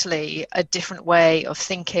fundamentally a different way of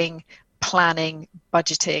thinking, planning,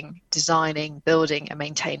 budgeting, designing, building and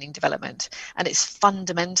maintaining development. And it's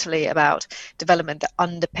fundamentally about development that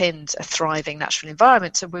underpins a thriving natural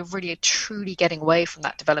environment. So we're really truly getting away from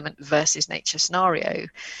that development versus nature scenario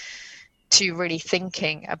to really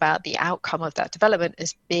thinking about the outcome of that development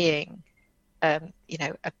as being a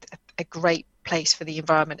great place for the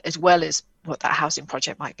environment, as well as what that housing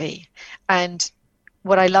project might be. And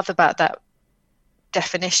what I love about that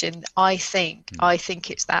definition, I think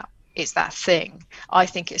it's that thing. I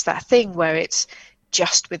think it's that thing where it's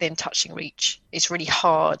just within touching reach. It's really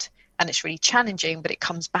hard and it's really challenging, but it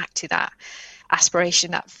comes back to that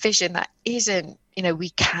aspiration, that vision that isn't, we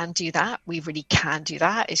can do that. We really can do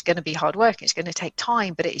that. It's going to be hard work. It's going to take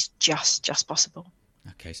time, but it is just possible.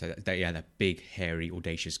 Okay, so that big, hairy,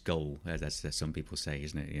 audacious goal, as some people say,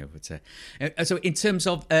 isn't it? So in terms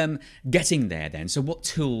of getting there then, so what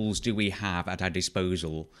tools do we have at our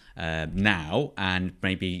disposal now, and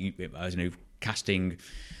maybe, casting,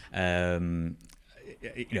 a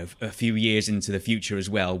few years into the future as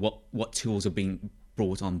well, what tools are being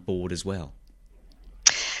brought on board as well?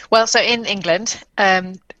 Well, so in England,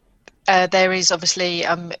 there is obviously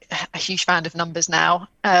a huge fan of numbers now.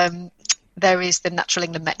 There is the Natural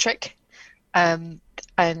England metric, and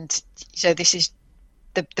so this is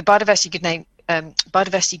the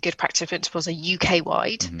biodiversity good practice principles are UK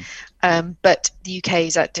wide, but the UK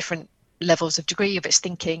is at different levels of degree of its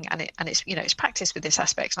thinking and its practice with this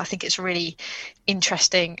aspect. And I think it's really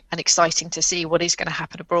interesting and exciting to see what is going to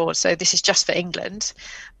happen abroad. So this is just for England.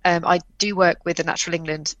 I do work with the Natural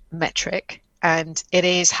England metric, and it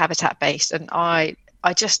is habitat based, and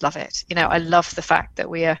I just love it. I love the fact that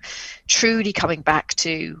we are truly coming back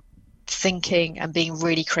to thinking and being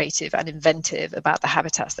really creative and inventive about the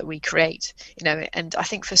habitats that we create. And I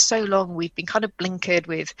think for so long we've been kind of blinkered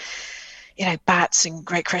with, bats and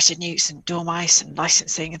great crested newts and dormice and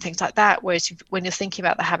licensing and things like that. Whereas when you're thinking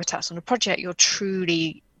about the habitats on a project, you're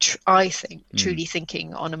truly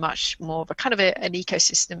thinking on a much more of a kind of an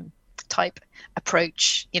ecosystem type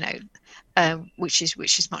approach, which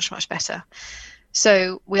is much better.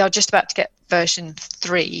 So we are just about to get version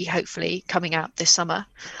 3, hopefully coming out this summer,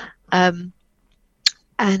 and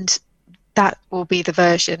that will be the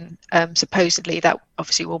version supposedly that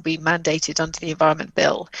obviously will be mandated under the Environment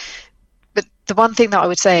Bill. But the one thing that I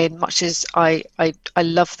would say, and much as I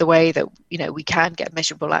love the way that we can get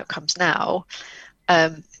measurable outcomes now,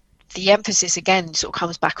 the emphasis again sort of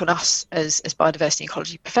comes back on us as biodiversity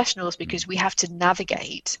ecology professionals, because we have to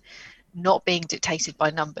navigate not being dictated by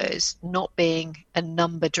numbers, not being a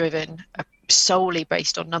number driven, solely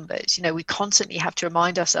based on numbers. We constantly have to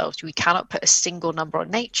remind ourselves we cannot put a single number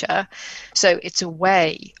on nature. So it's a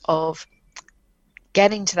way of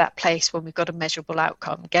getting to that place when we've got a measurable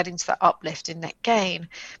outcome, getting to that uplift in net gain,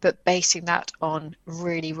 but basing that on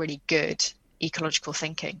really, really good ecological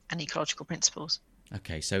thinking and ecological principles.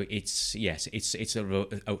 Okay, so it's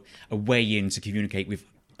a way in to communicate with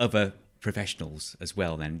other professionals as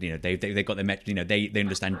well. Then they've got their they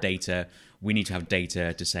understand data. We need to have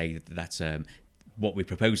data to say that what we're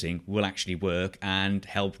proposing will actually work and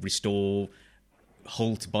help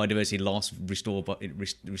halt biodiversity loss,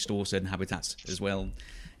 restore certain habitats as well.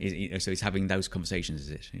 So it's having those conversations. Is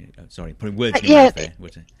it? Sorry, putting words in your mouth there.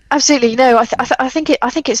 Absolutely. No, I think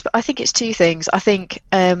it's two things. I think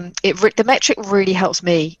the metric really helps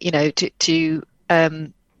me,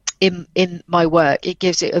 in my work. It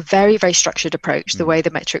gives it a very, very structured approach. The way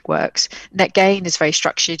the metric works, net gain is very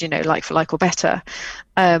structured, like for like or better,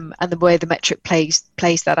 and the way the metric plays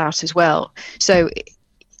that out as well. So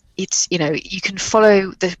it's you can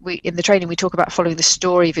follow in the training we talk about following the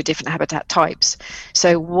story of your different habitat types.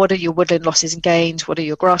 So what are your woodland losses and gains, what are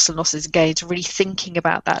your grassland losses and gains, really thinking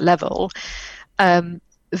about that level,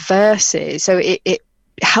 versus so it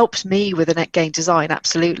helps me with a net gain design,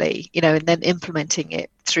 absolutely, and then implementing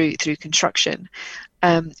it through construction,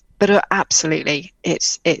 but absolutely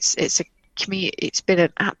it's been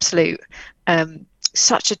an absolute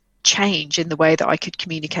such a change in the way that I could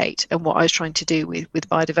communicate and what I was trying to do with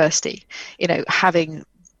biodiversity, having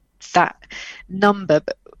that number,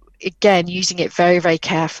 but again using it very, very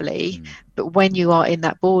carefully. But when you are in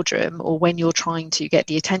that boardroom, or when you're trying to get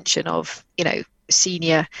the attention of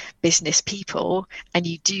senior business people, and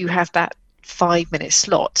you do have that 5-minute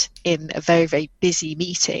slot in a very, very busy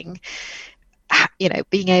meeting,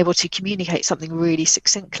 being able to communicate something really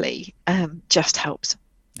succinctly just helps.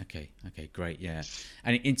 Okay, great, yeah.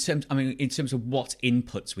 And in terms of what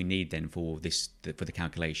inputs we need then for the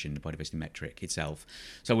calculation, the biodiversity metric itself.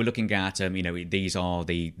 So we're looking at, these are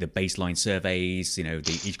the baseline surveys, the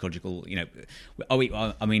ecological,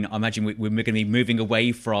 I imagine we're going to be moving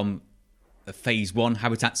away from phase 1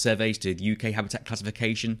 habitat surveys to the UK habitat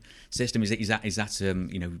classification system. Is that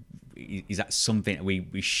something that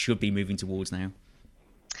we should be moving towards now?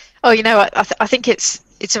 Oh, I think it's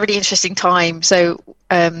a really interesting time. So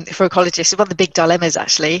for ecologists, it's one of the big dilemmas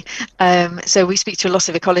actually. So we speak to a lot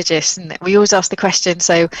of ecologists, and we always ask the question,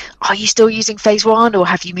 so are you still using phase 1, or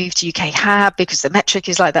have you moved to UK HAB, because the metric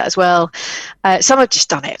is like that as well? Some have just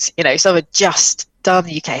done it, some have just done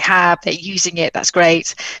the UK HAB, they're using it, that's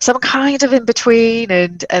great. Some are kind of in between,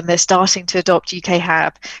 and they're starting to adopt UK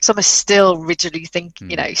HAB. Some are still rigidly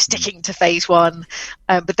sticking to phase 1,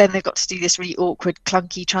 but then they've got to do this really awkward,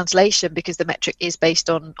 clunky translation because the metric is based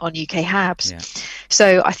on UK HABs. Yeah.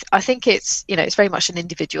 So I think it's it's very much an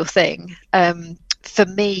individual thing. For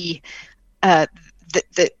me,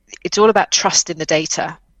 it's all about trust in the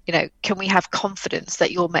data. Can we have confidence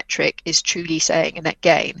that your metric is truly saying a net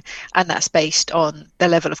gain, and that's based on the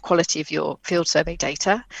level of quality of your field survey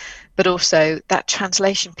data, but also that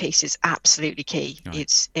translation piece is absolutely key.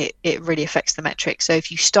 Right. It really affects the metric. So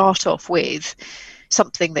if you start off with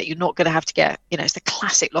something that you're not going to have to get, it's the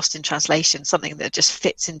classic lost in translation, something that just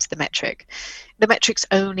fits into the metric's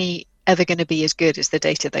only ever going to be as good as the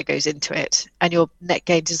data that goes into it, and your net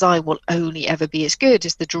gain design will only ever be as good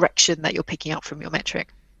as the direction that you're picking up from your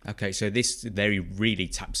metric. Okay, so this really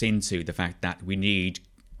taps into the fact that we need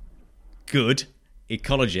good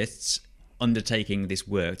ecologists undertaking this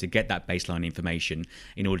work to get that baseline information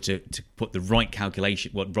in order to put the right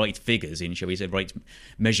calculation, right figures in, shall we say, right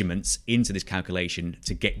measurements into this calculation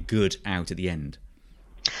to get good out at the end.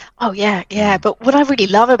 Oh yeah. But what I really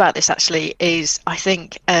love about this actually is I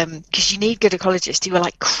think because you need good ecologists who are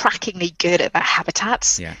like crackingly good at their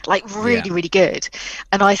habitats, Yeah. like Yeah. really good.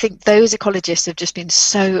 And I think those ecologists have just been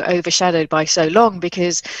so overshadowed by so long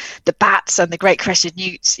because the bats and the great crested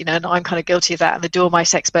newts, and I'm kind of guilty of that, and the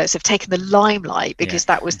dormice experts have taken the limelight Yeah. because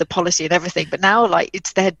that was the policy and everything. But now like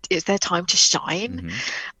it's their time to shine.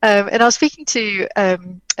 Mm-hmm. And I was speaking to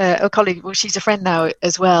a colleague, well, she's a friend now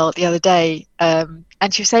as well, the other day, and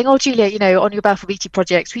she was saying, "Oh, Julia, on your Balfour Beatty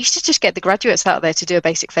projects, we should just get the graduates out there to do a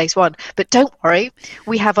basic phase one. But don't worry,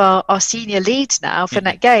 we have our senior leads now for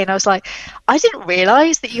Net Gain." I was like, I didn't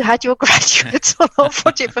realise that you had your graduates on our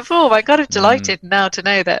project before. I'm kind of delighted now to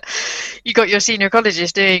know that you got your senior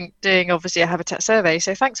ecologist doing obviously a habitat survey.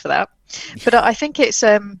 So thanks for that. But I think it's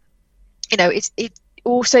it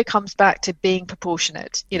also comes back to being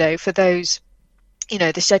proportionate, for those,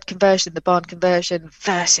 the shed conversion, the barn conversion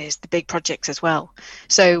versus the big projects as well.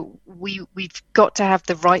 So we've got to have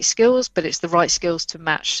the right skills, but it's the right skills to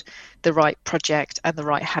match the right project and the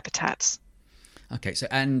right habitats. Okay, so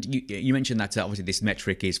and you mentioned that obviously this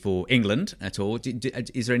metric is for England at all.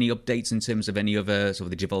 Is there any updates in terms of any other sort of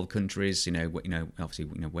the devolved countries? Obviously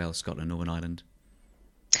Wales, Scotland, Northern Ireland.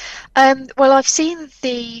 Well, I've seen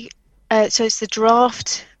so it's the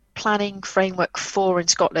draft planning framework 4 in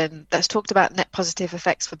Scotland that's talked about net positive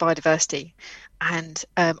effects for biodiversity, and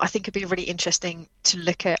I think it'd be really interesting to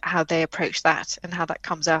look at how they approach that and how that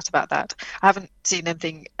comes out about that. I haven't seen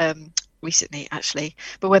anything recently actually,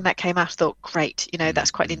 but when that came out I thought great,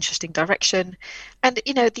 that's quite an interesting direction. And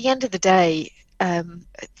at the end of the day,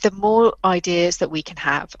 the more ideas that we can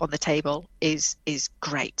have on the table is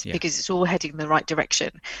great, because it's all heading in the right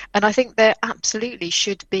direction. And I think there absolutely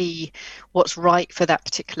should be what's right for that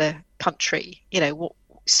particular country.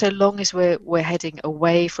 So long as we're heading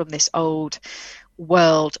away from this old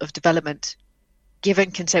world of development,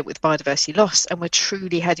 given consent with biodiversity loss, and we're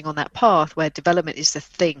truly heading on that path where development is the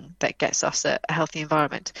thing that gets us a healthy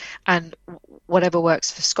environment. And whatever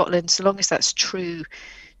works for Scotland, so long as that's true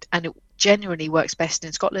and it genuinely works best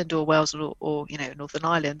in Scotland or Wales or Northern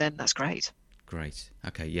Ireland, then that's great. Great.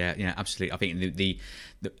 Okay. Yeah. Absolutely. I think the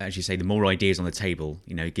as you say, the more ideas on the table,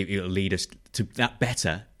 it'll lead us to that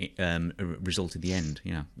better result at the end.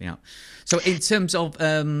 Yeah. So in terms of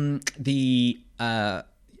the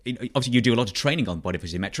obviously you do a lot of training on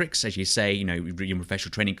biodiversity metrics, as you say. Your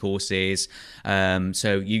professional training courses.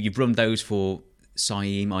 So you've run those for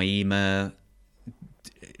SIEM, IEMA,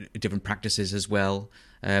 different practices as well.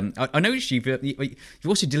 I noticed you've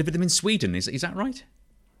also delivered them in Sweden. Is that right?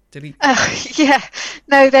 Yeah,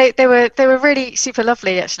 no, they were really super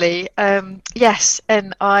lovely actually. Yes,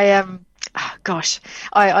 and I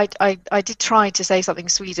did try to say something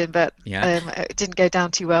Sweden, but it didn't go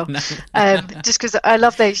down too well. No. Just because I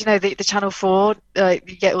love those, the Channel 4,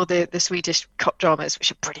 you get all the Swedish cop dramas,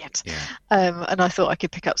 which are brilliant. Yeah. And I thought I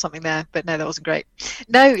could pick up something there, but no, that wasn't great.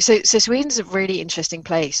 No, so Sweden's a really interesting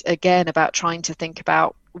place, again, about trying to think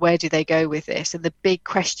about where do they go with this. And the big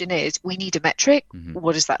question is, we need a metric. Mm-hmm.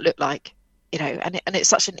 What does that look like? And it's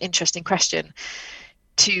such an interesting question.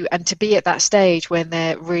 To be at that stage when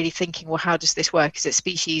they're really thinking, well, how does this work? Is it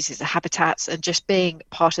species? Is it habitats? And just being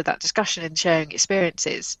part of that discussion and sharing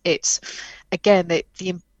experiences. It's again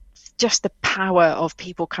just the power of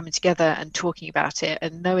people coming together and talking about it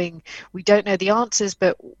and knowing we don't know the answers,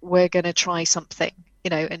 but we're going to try something.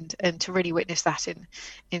 And to really witness that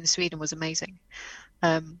in Sweden was amazing.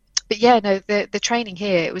 But yeah, no, the training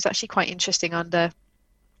here, it was actually quite interesting.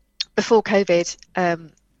 Before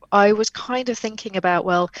COVID, I was kind of thinking about,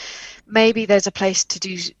 well, maybe there's a place to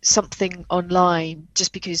do something online,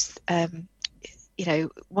 just because,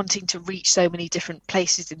 wanting to reach so many different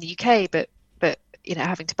places in the UK, but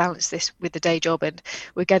having to balance this with the day job, and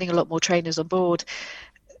we're getting a lot more trainers on board.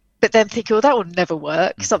 But then thinking, well, that will never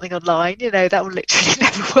work. Something online, that will literally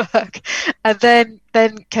never work. And then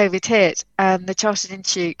COVID hit, and the Chartered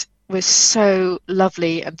Institute was so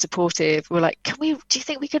lovely and supportive. We're like, do you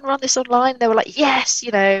think we can run this online? They were like, yes,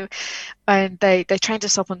 and they trained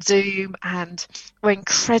us up on Zoom, and were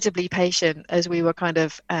incredibly patient as we were kind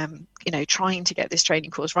of, trying to get this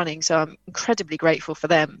training course running. So I'm incredibly grateful for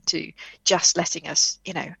them to just letting us,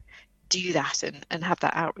 do that and have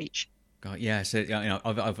that outreach. Yeah, so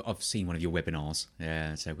I've seen one of your webinars.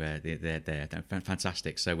 Yeah, so they're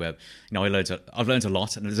fantastic. So I've learned a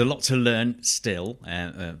lot, and there's a lot to learn still,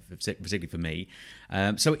 particularly for me.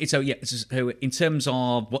 So in terms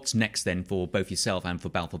of what's next then for both yourself and for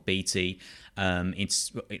Balfour Beatty, more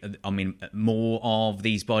of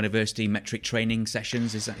these biodiversity metric training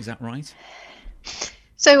sessions. Is that right?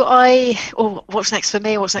 So what's next for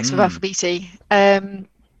me? What's next for Balfour Beatty?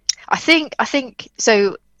 I think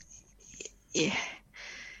so. Yeah,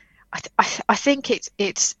 I think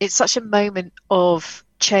it's such a moment of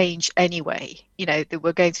change anyway. That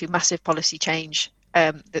we're going through massive policy change.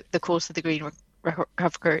 The course of the green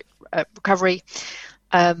recovery,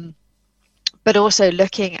 but also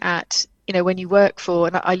looking at when you work for,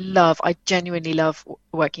 and I genuinely love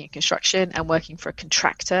working in construction and working for a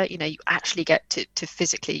contractor. You actually get to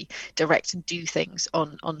physically direct and do things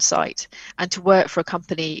on site, and to work for a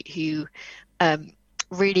company who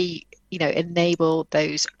really enable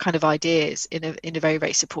those kind of ideas in a very,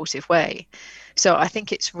 very supportive way. So I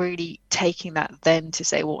think it's really taking that then to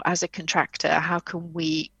say, well, as a contractor, how can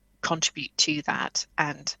we contribute to that,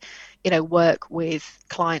 and work with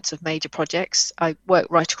clients of major projects. I work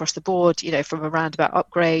right across the board, from a roundabout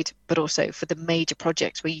upgrade, but also for the major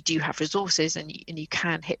projects where you do have resources and you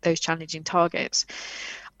can hit those challenging targets.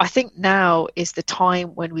 I think now is the time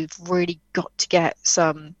when we've really got to get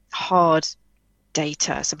some hard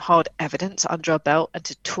data, some hard evidence under our belt, and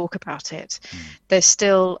to talk about it. There's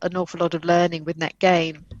still an awful lot of learning with net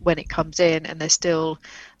gain when it comes in, and there's still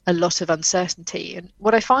a lot of uncertainty. And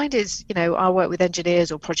what I find is, I work with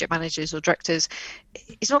engineers or project managers or directors.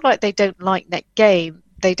 It's not like they don't like net gain,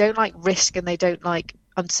 they don't like risk, and they don't like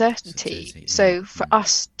uncertainty. So for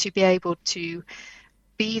us to be able to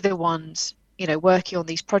be the ones working on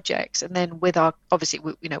these projects, and then with our, obviously,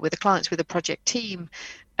 with the clients, with the project team,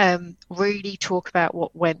 really talk about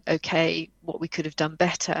what went okay, what we could have done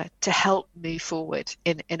better to help move forward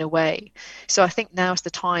in a way. So I think now is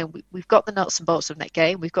the time. We've got the nuts and bolts of net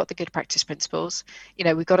gain, we've got the good practice principles,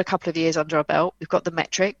 we've got a couple of years under our belt, we've got the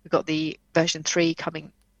metric, we've got the version 3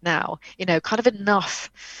 coming now, kind of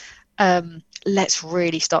enough. Let's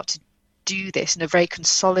really start to do this in a very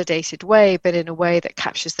consolidated way, but in a way that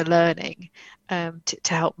captures the learning, to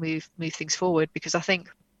help move things forward. Because I think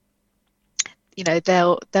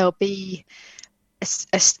there'll be,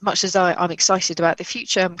 as much as I'm excited about the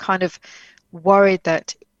future, I'm kind of worried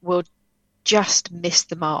that we'll just miss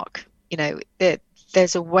the mark.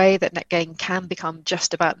 There's a way that net gain can become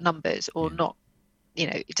just about numbers, or not.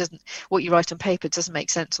 It doesn't, what you write on paper doesn't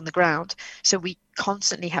make sense on the ground. So we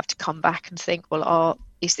constantly have to come back and think, well,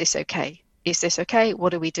 is this okay? Is this okay?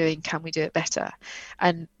 What are we doing? Can we do it better?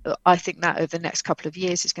 And I think that over the next couple of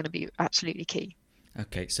years is going to be absolutely key.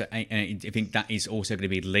 Okay, so I think that is also going to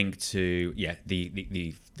be linked to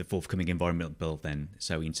the forthcoming environmental bill then.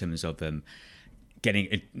 So in terms of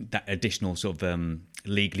getting that additional sort of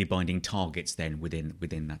legally binding targets then within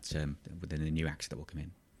the new acts that will come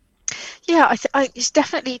in. Yeah, it's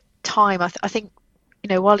definitely time. I think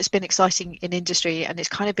while it's been exciting in industry, and it's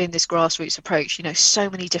kind of been this grassroots approach, so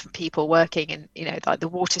many different people working, and like the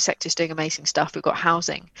water sector is doing amazing stuff. We've got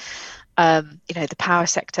housing, the power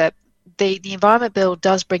sector. The environment bill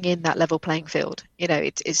does bring in that level playing field.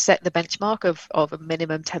 It's set the benchmark of a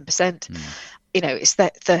minimum 10%. It's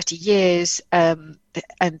that 30 years,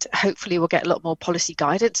 and hopefully we'll get a lot more policy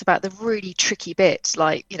guidance about the really tricky bits,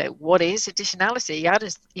 like what is additionality, how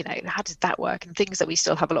does that work, and things that we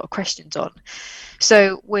still have a lot of questions on.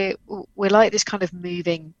 So we're like this kind of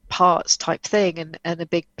moving parts type thing, and a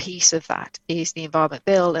big piece of that is the environment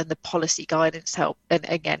bill and the policy guidance to help, and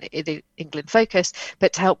again it is England focused,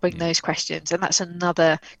 but to help bring those questions. And that's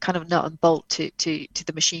another kind of nut and bolt to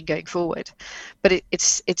the machine going forward. But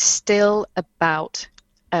it's still about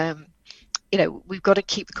we've got to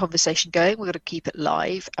keep the conversation going, we've got to keep it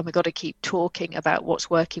live, and we've got to keep talking about what's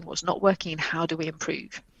working, what's not working, and how do we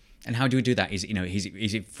improve. And how do we do that? Is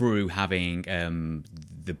it through having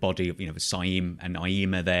the body of SAIM and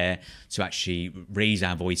IEMA there to actually raise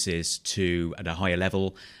our voices at a higher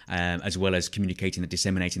level, as well as communicating and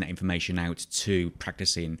disseminating that information out to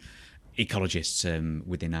practicing ecologists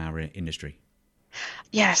within our industry?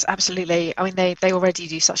 Yes, absolutely. I mean, they already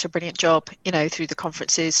do such a brilliant job, through the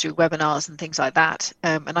conferences, through webinars and things like that.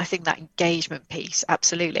 And I think that engagement piece,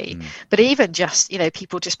 absolutely. But even just,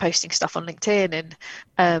 people just posting stuff on LinkedIn,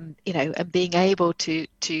 and, and being able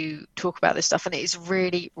to talk about this stuff. And it is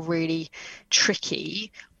really, really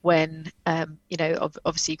tricky when,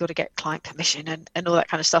 obviously you've got to get client permission and all that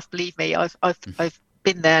kind of stuff. Believe me, I've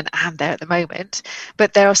been there and am there at the moment.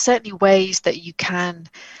 But there are certainly ways that you can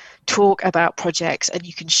talk about projects, and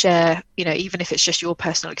you can share, even if it's just your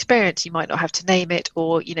personal experience, you might not have to name it,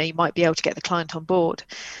 or you might be able to get the client on board.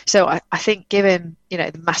 So I think given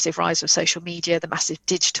the massive rise of social media, the massive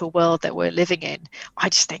digital world that we're living in, I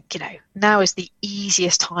just think now is the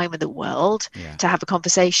easiest time in the world to have a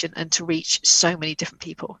conversation and to reach so many different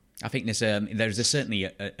people. I think there's certainly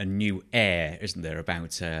a new air, isn't there,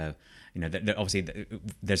 about obviously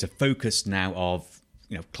there's a focus now of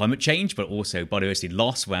climate change, but also biodiversity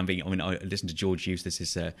loss. I listened to George use this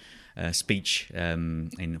as a speech in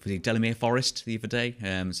Delamere Forest the other day.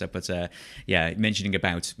 Mentioning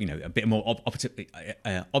about a bit more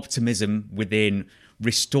optimism within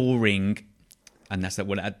restoring. And that's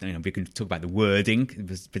what we can talk about the wording,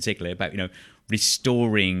 particularly about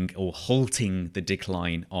restoring or halting the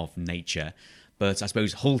decline of nature. But I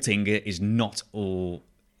suppose halting is not all.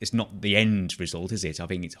 It's not the end result, is it? I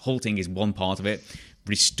think halting is one part of it.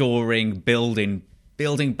 Restoring, building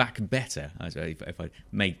back better. If I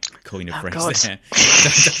may coin a phrase there.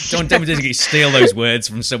 Don't steal those words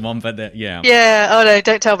from someone, but yeah. Yeah. Oh no!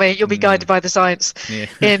 Don't tell me. You'll be guided by the science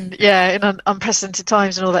in unprecedented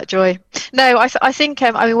times and all that joy. No, I think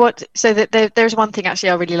So that there's one thing actually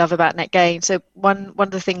I really love about Net Gain. So one of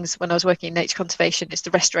the things when I was working in nature conservation is the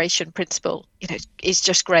restoration principle. Is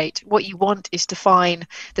just great. What you want is to find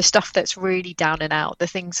the stuff that's really down and out, the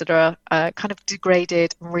things that are kind of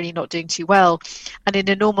degraded and really not doing too well. And in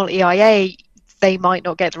a normal EIA, they might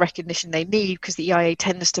not get the recognition they need because the EIA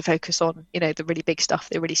tends to focus on, the really big stuff,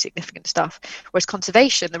 the really significant stuff. Whereas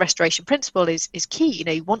conservation, the restoration principle is key.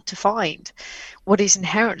 You want to find what is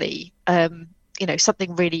inherently,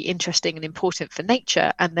 something really interesting and important for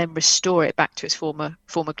nature, and then restore it back to its former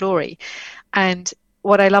glory. And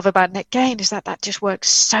what I love about Net Gain is that just works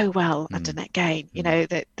so well under Net Gain.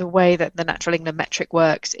 The way that the natural England metric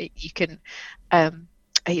works, you can,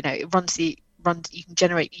 you can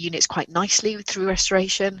generate units quite nicely through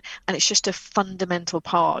restoration, and it's just a fundamental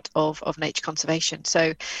part of nature conservation.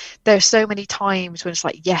 So there's so many times when it's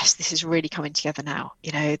like, yes, this is really coming together now.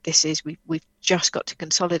 We've just got to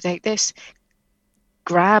consolidate this,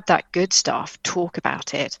 grab that good stuff, talk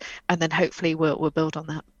about it, and then hopefully we'll build on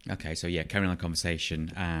that. Okay, so carry on the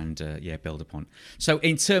conversation and build upon. So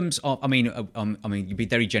in terms of, you've been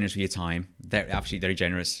very generous with your time, absolutely very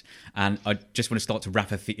generous, and I just want to start to wrap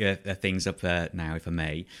things up now, if I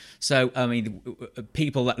may. So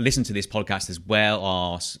people that listen to this podcast as well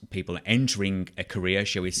are people entering a career,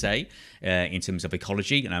 shall we say, in terms of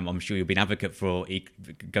ecology, and I'm sure you'll be an advocate for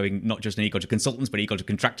going not just in ecological consultants but ecological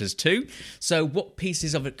contractors too. So what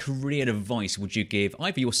pieces of career advice would you give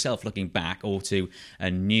either yourself looking back or to a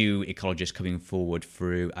new ecologist coming forward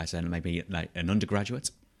through as maybe like an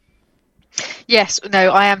undergraduate? Yes,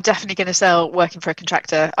 no, I am definitely going to sell working for a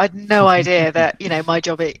contractor. I had no idea that my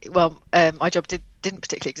job didn't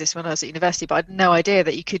particularly exist when I was at university, but I had no idea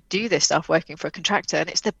that you could do this stuff working for a contractor, and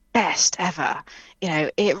it's the best ever.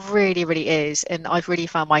 It really, really is, and I've really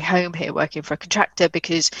found my home here working for a contractor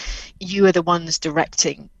because you are the ones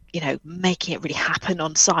directing, making it really happen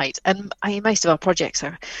on site. And most of our projects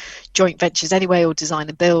are joint ventures anyway, or design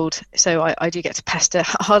and build. So I do get to pester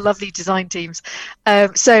our lovely design teams.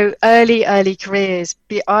 So early careers,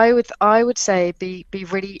 I would say be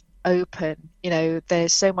really open.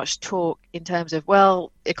 There's so much talk in terms of,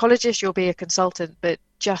 well, ecologist, you'll be a consultant, but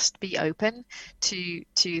just be open to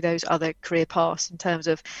those other career paths in terms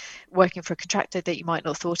of working for a contractor that you might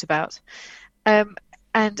not have thought about.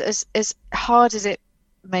 And as hard as it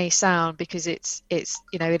may sound, because it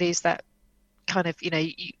is that kind of,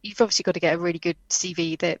 you've obviously got to get a really good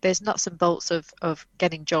CV. There's nuts and bolts of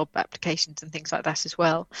getting job applications and things like that as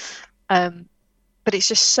well. But it's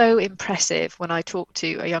just so impressive when I talk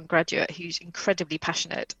to a young graduate who's incredibly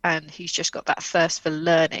passionate and who's just got that thirst for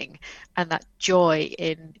learning and that joy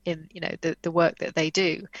in the work that they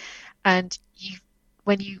do. And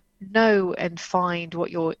when you know and find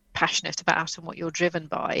what you're passionate about and what you're driven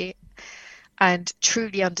by, and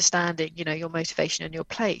truly understanding, your motivation and your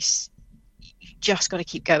place, you just got to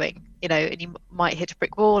keep going, and you might hit a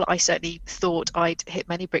brick wall. I certainly thought I'd hit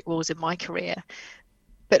many brick walls in my career,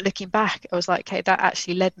 but looking back, I was like, okay, that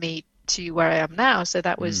actually led me to where I am now. So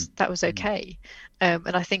that was okay.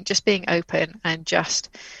 And I think just being open and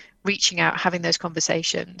just reaching out, having those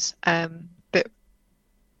conversations. But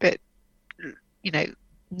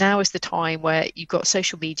now is the time where you've got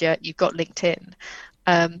social media, you've got LinkedIn.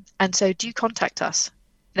 And so do contact us.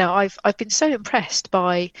 I've been so impressed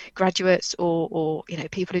by graduates or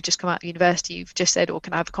people who just come out of university who've just said,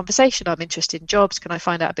 can I have a conversation? I'm interested in jobs. Can I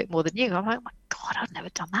find out a bit more than you? I'm like, oh my God, I've never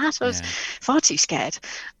done that. I was far too scared.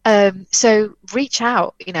 So reach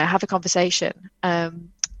out, have a conversation,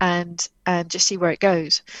 and just see where it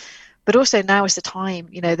goes. But also now is the time,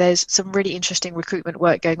 there's some really interesting recruitment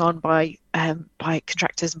work going on by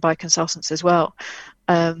contractors and by consultants as well,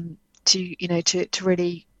 to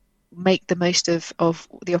really make the most of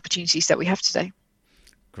the opportunities that we have today.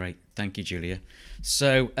 Great. Thank you, Julia.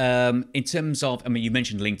 So in terms of, you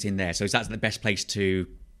mentioned LinkedIn there. So is that the best place to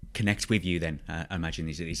connect with you then? I imagine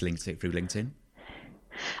is linked through LinkedIn?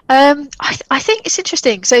 I think it's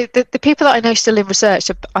interesting. So the people that I know still in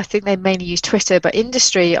research, I think they mainly use Twitter, but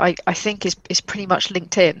industry, I think is pretty much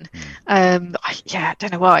LinkedIn. I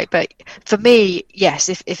don't know why, but for me, yes,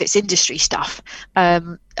 if it's industry stuff,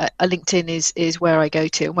 a LinkedIn is where I go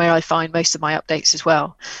to and where I find most of my updates as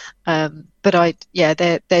well. But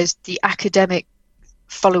there's the academic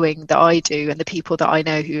following that I do and the people that I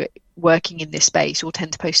know who are working in this space all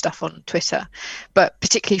tend to post stuff on Twitter. But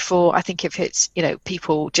particularly for, I think if it's,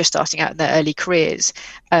 people just starting out in their early careers,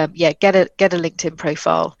 get a LinkedIn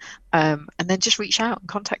profile, and then just reach out and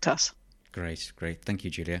contact us. Great. Thank you,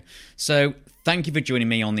 Julia. So thank you for joining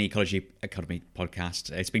me on the Ecology Academy podcast.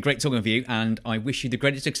 It's been great talking with you, and I wish you the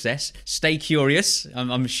greatest success. Stay curious.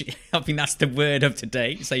 I think that's the word of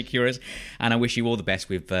today. Stay curious. And I wish you all the best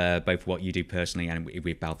with both what you do personally and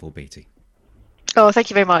with Balfour Beatty. Oh, thank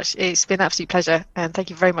you very much. It's been an absolute pleasure. And thank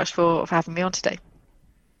you very much for having me on today.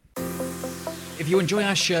 If you enjoy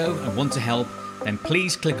our show and want to help, then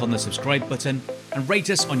please click on the subscribe button and rate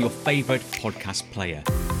us on your favourite podcast player,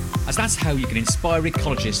 as that's how you can inspire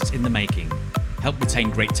ecologists in the making, help retain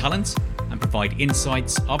great talent, and provide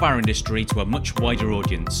insights of our industry to a much wider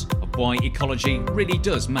audience of why ecology really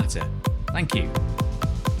does matter. Thank you.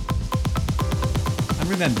 And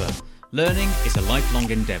remember, learning is a lifelong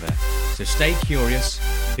endeavour, so stay curious,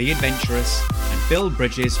 be adventurous, and build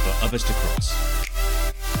bridges for others to cross.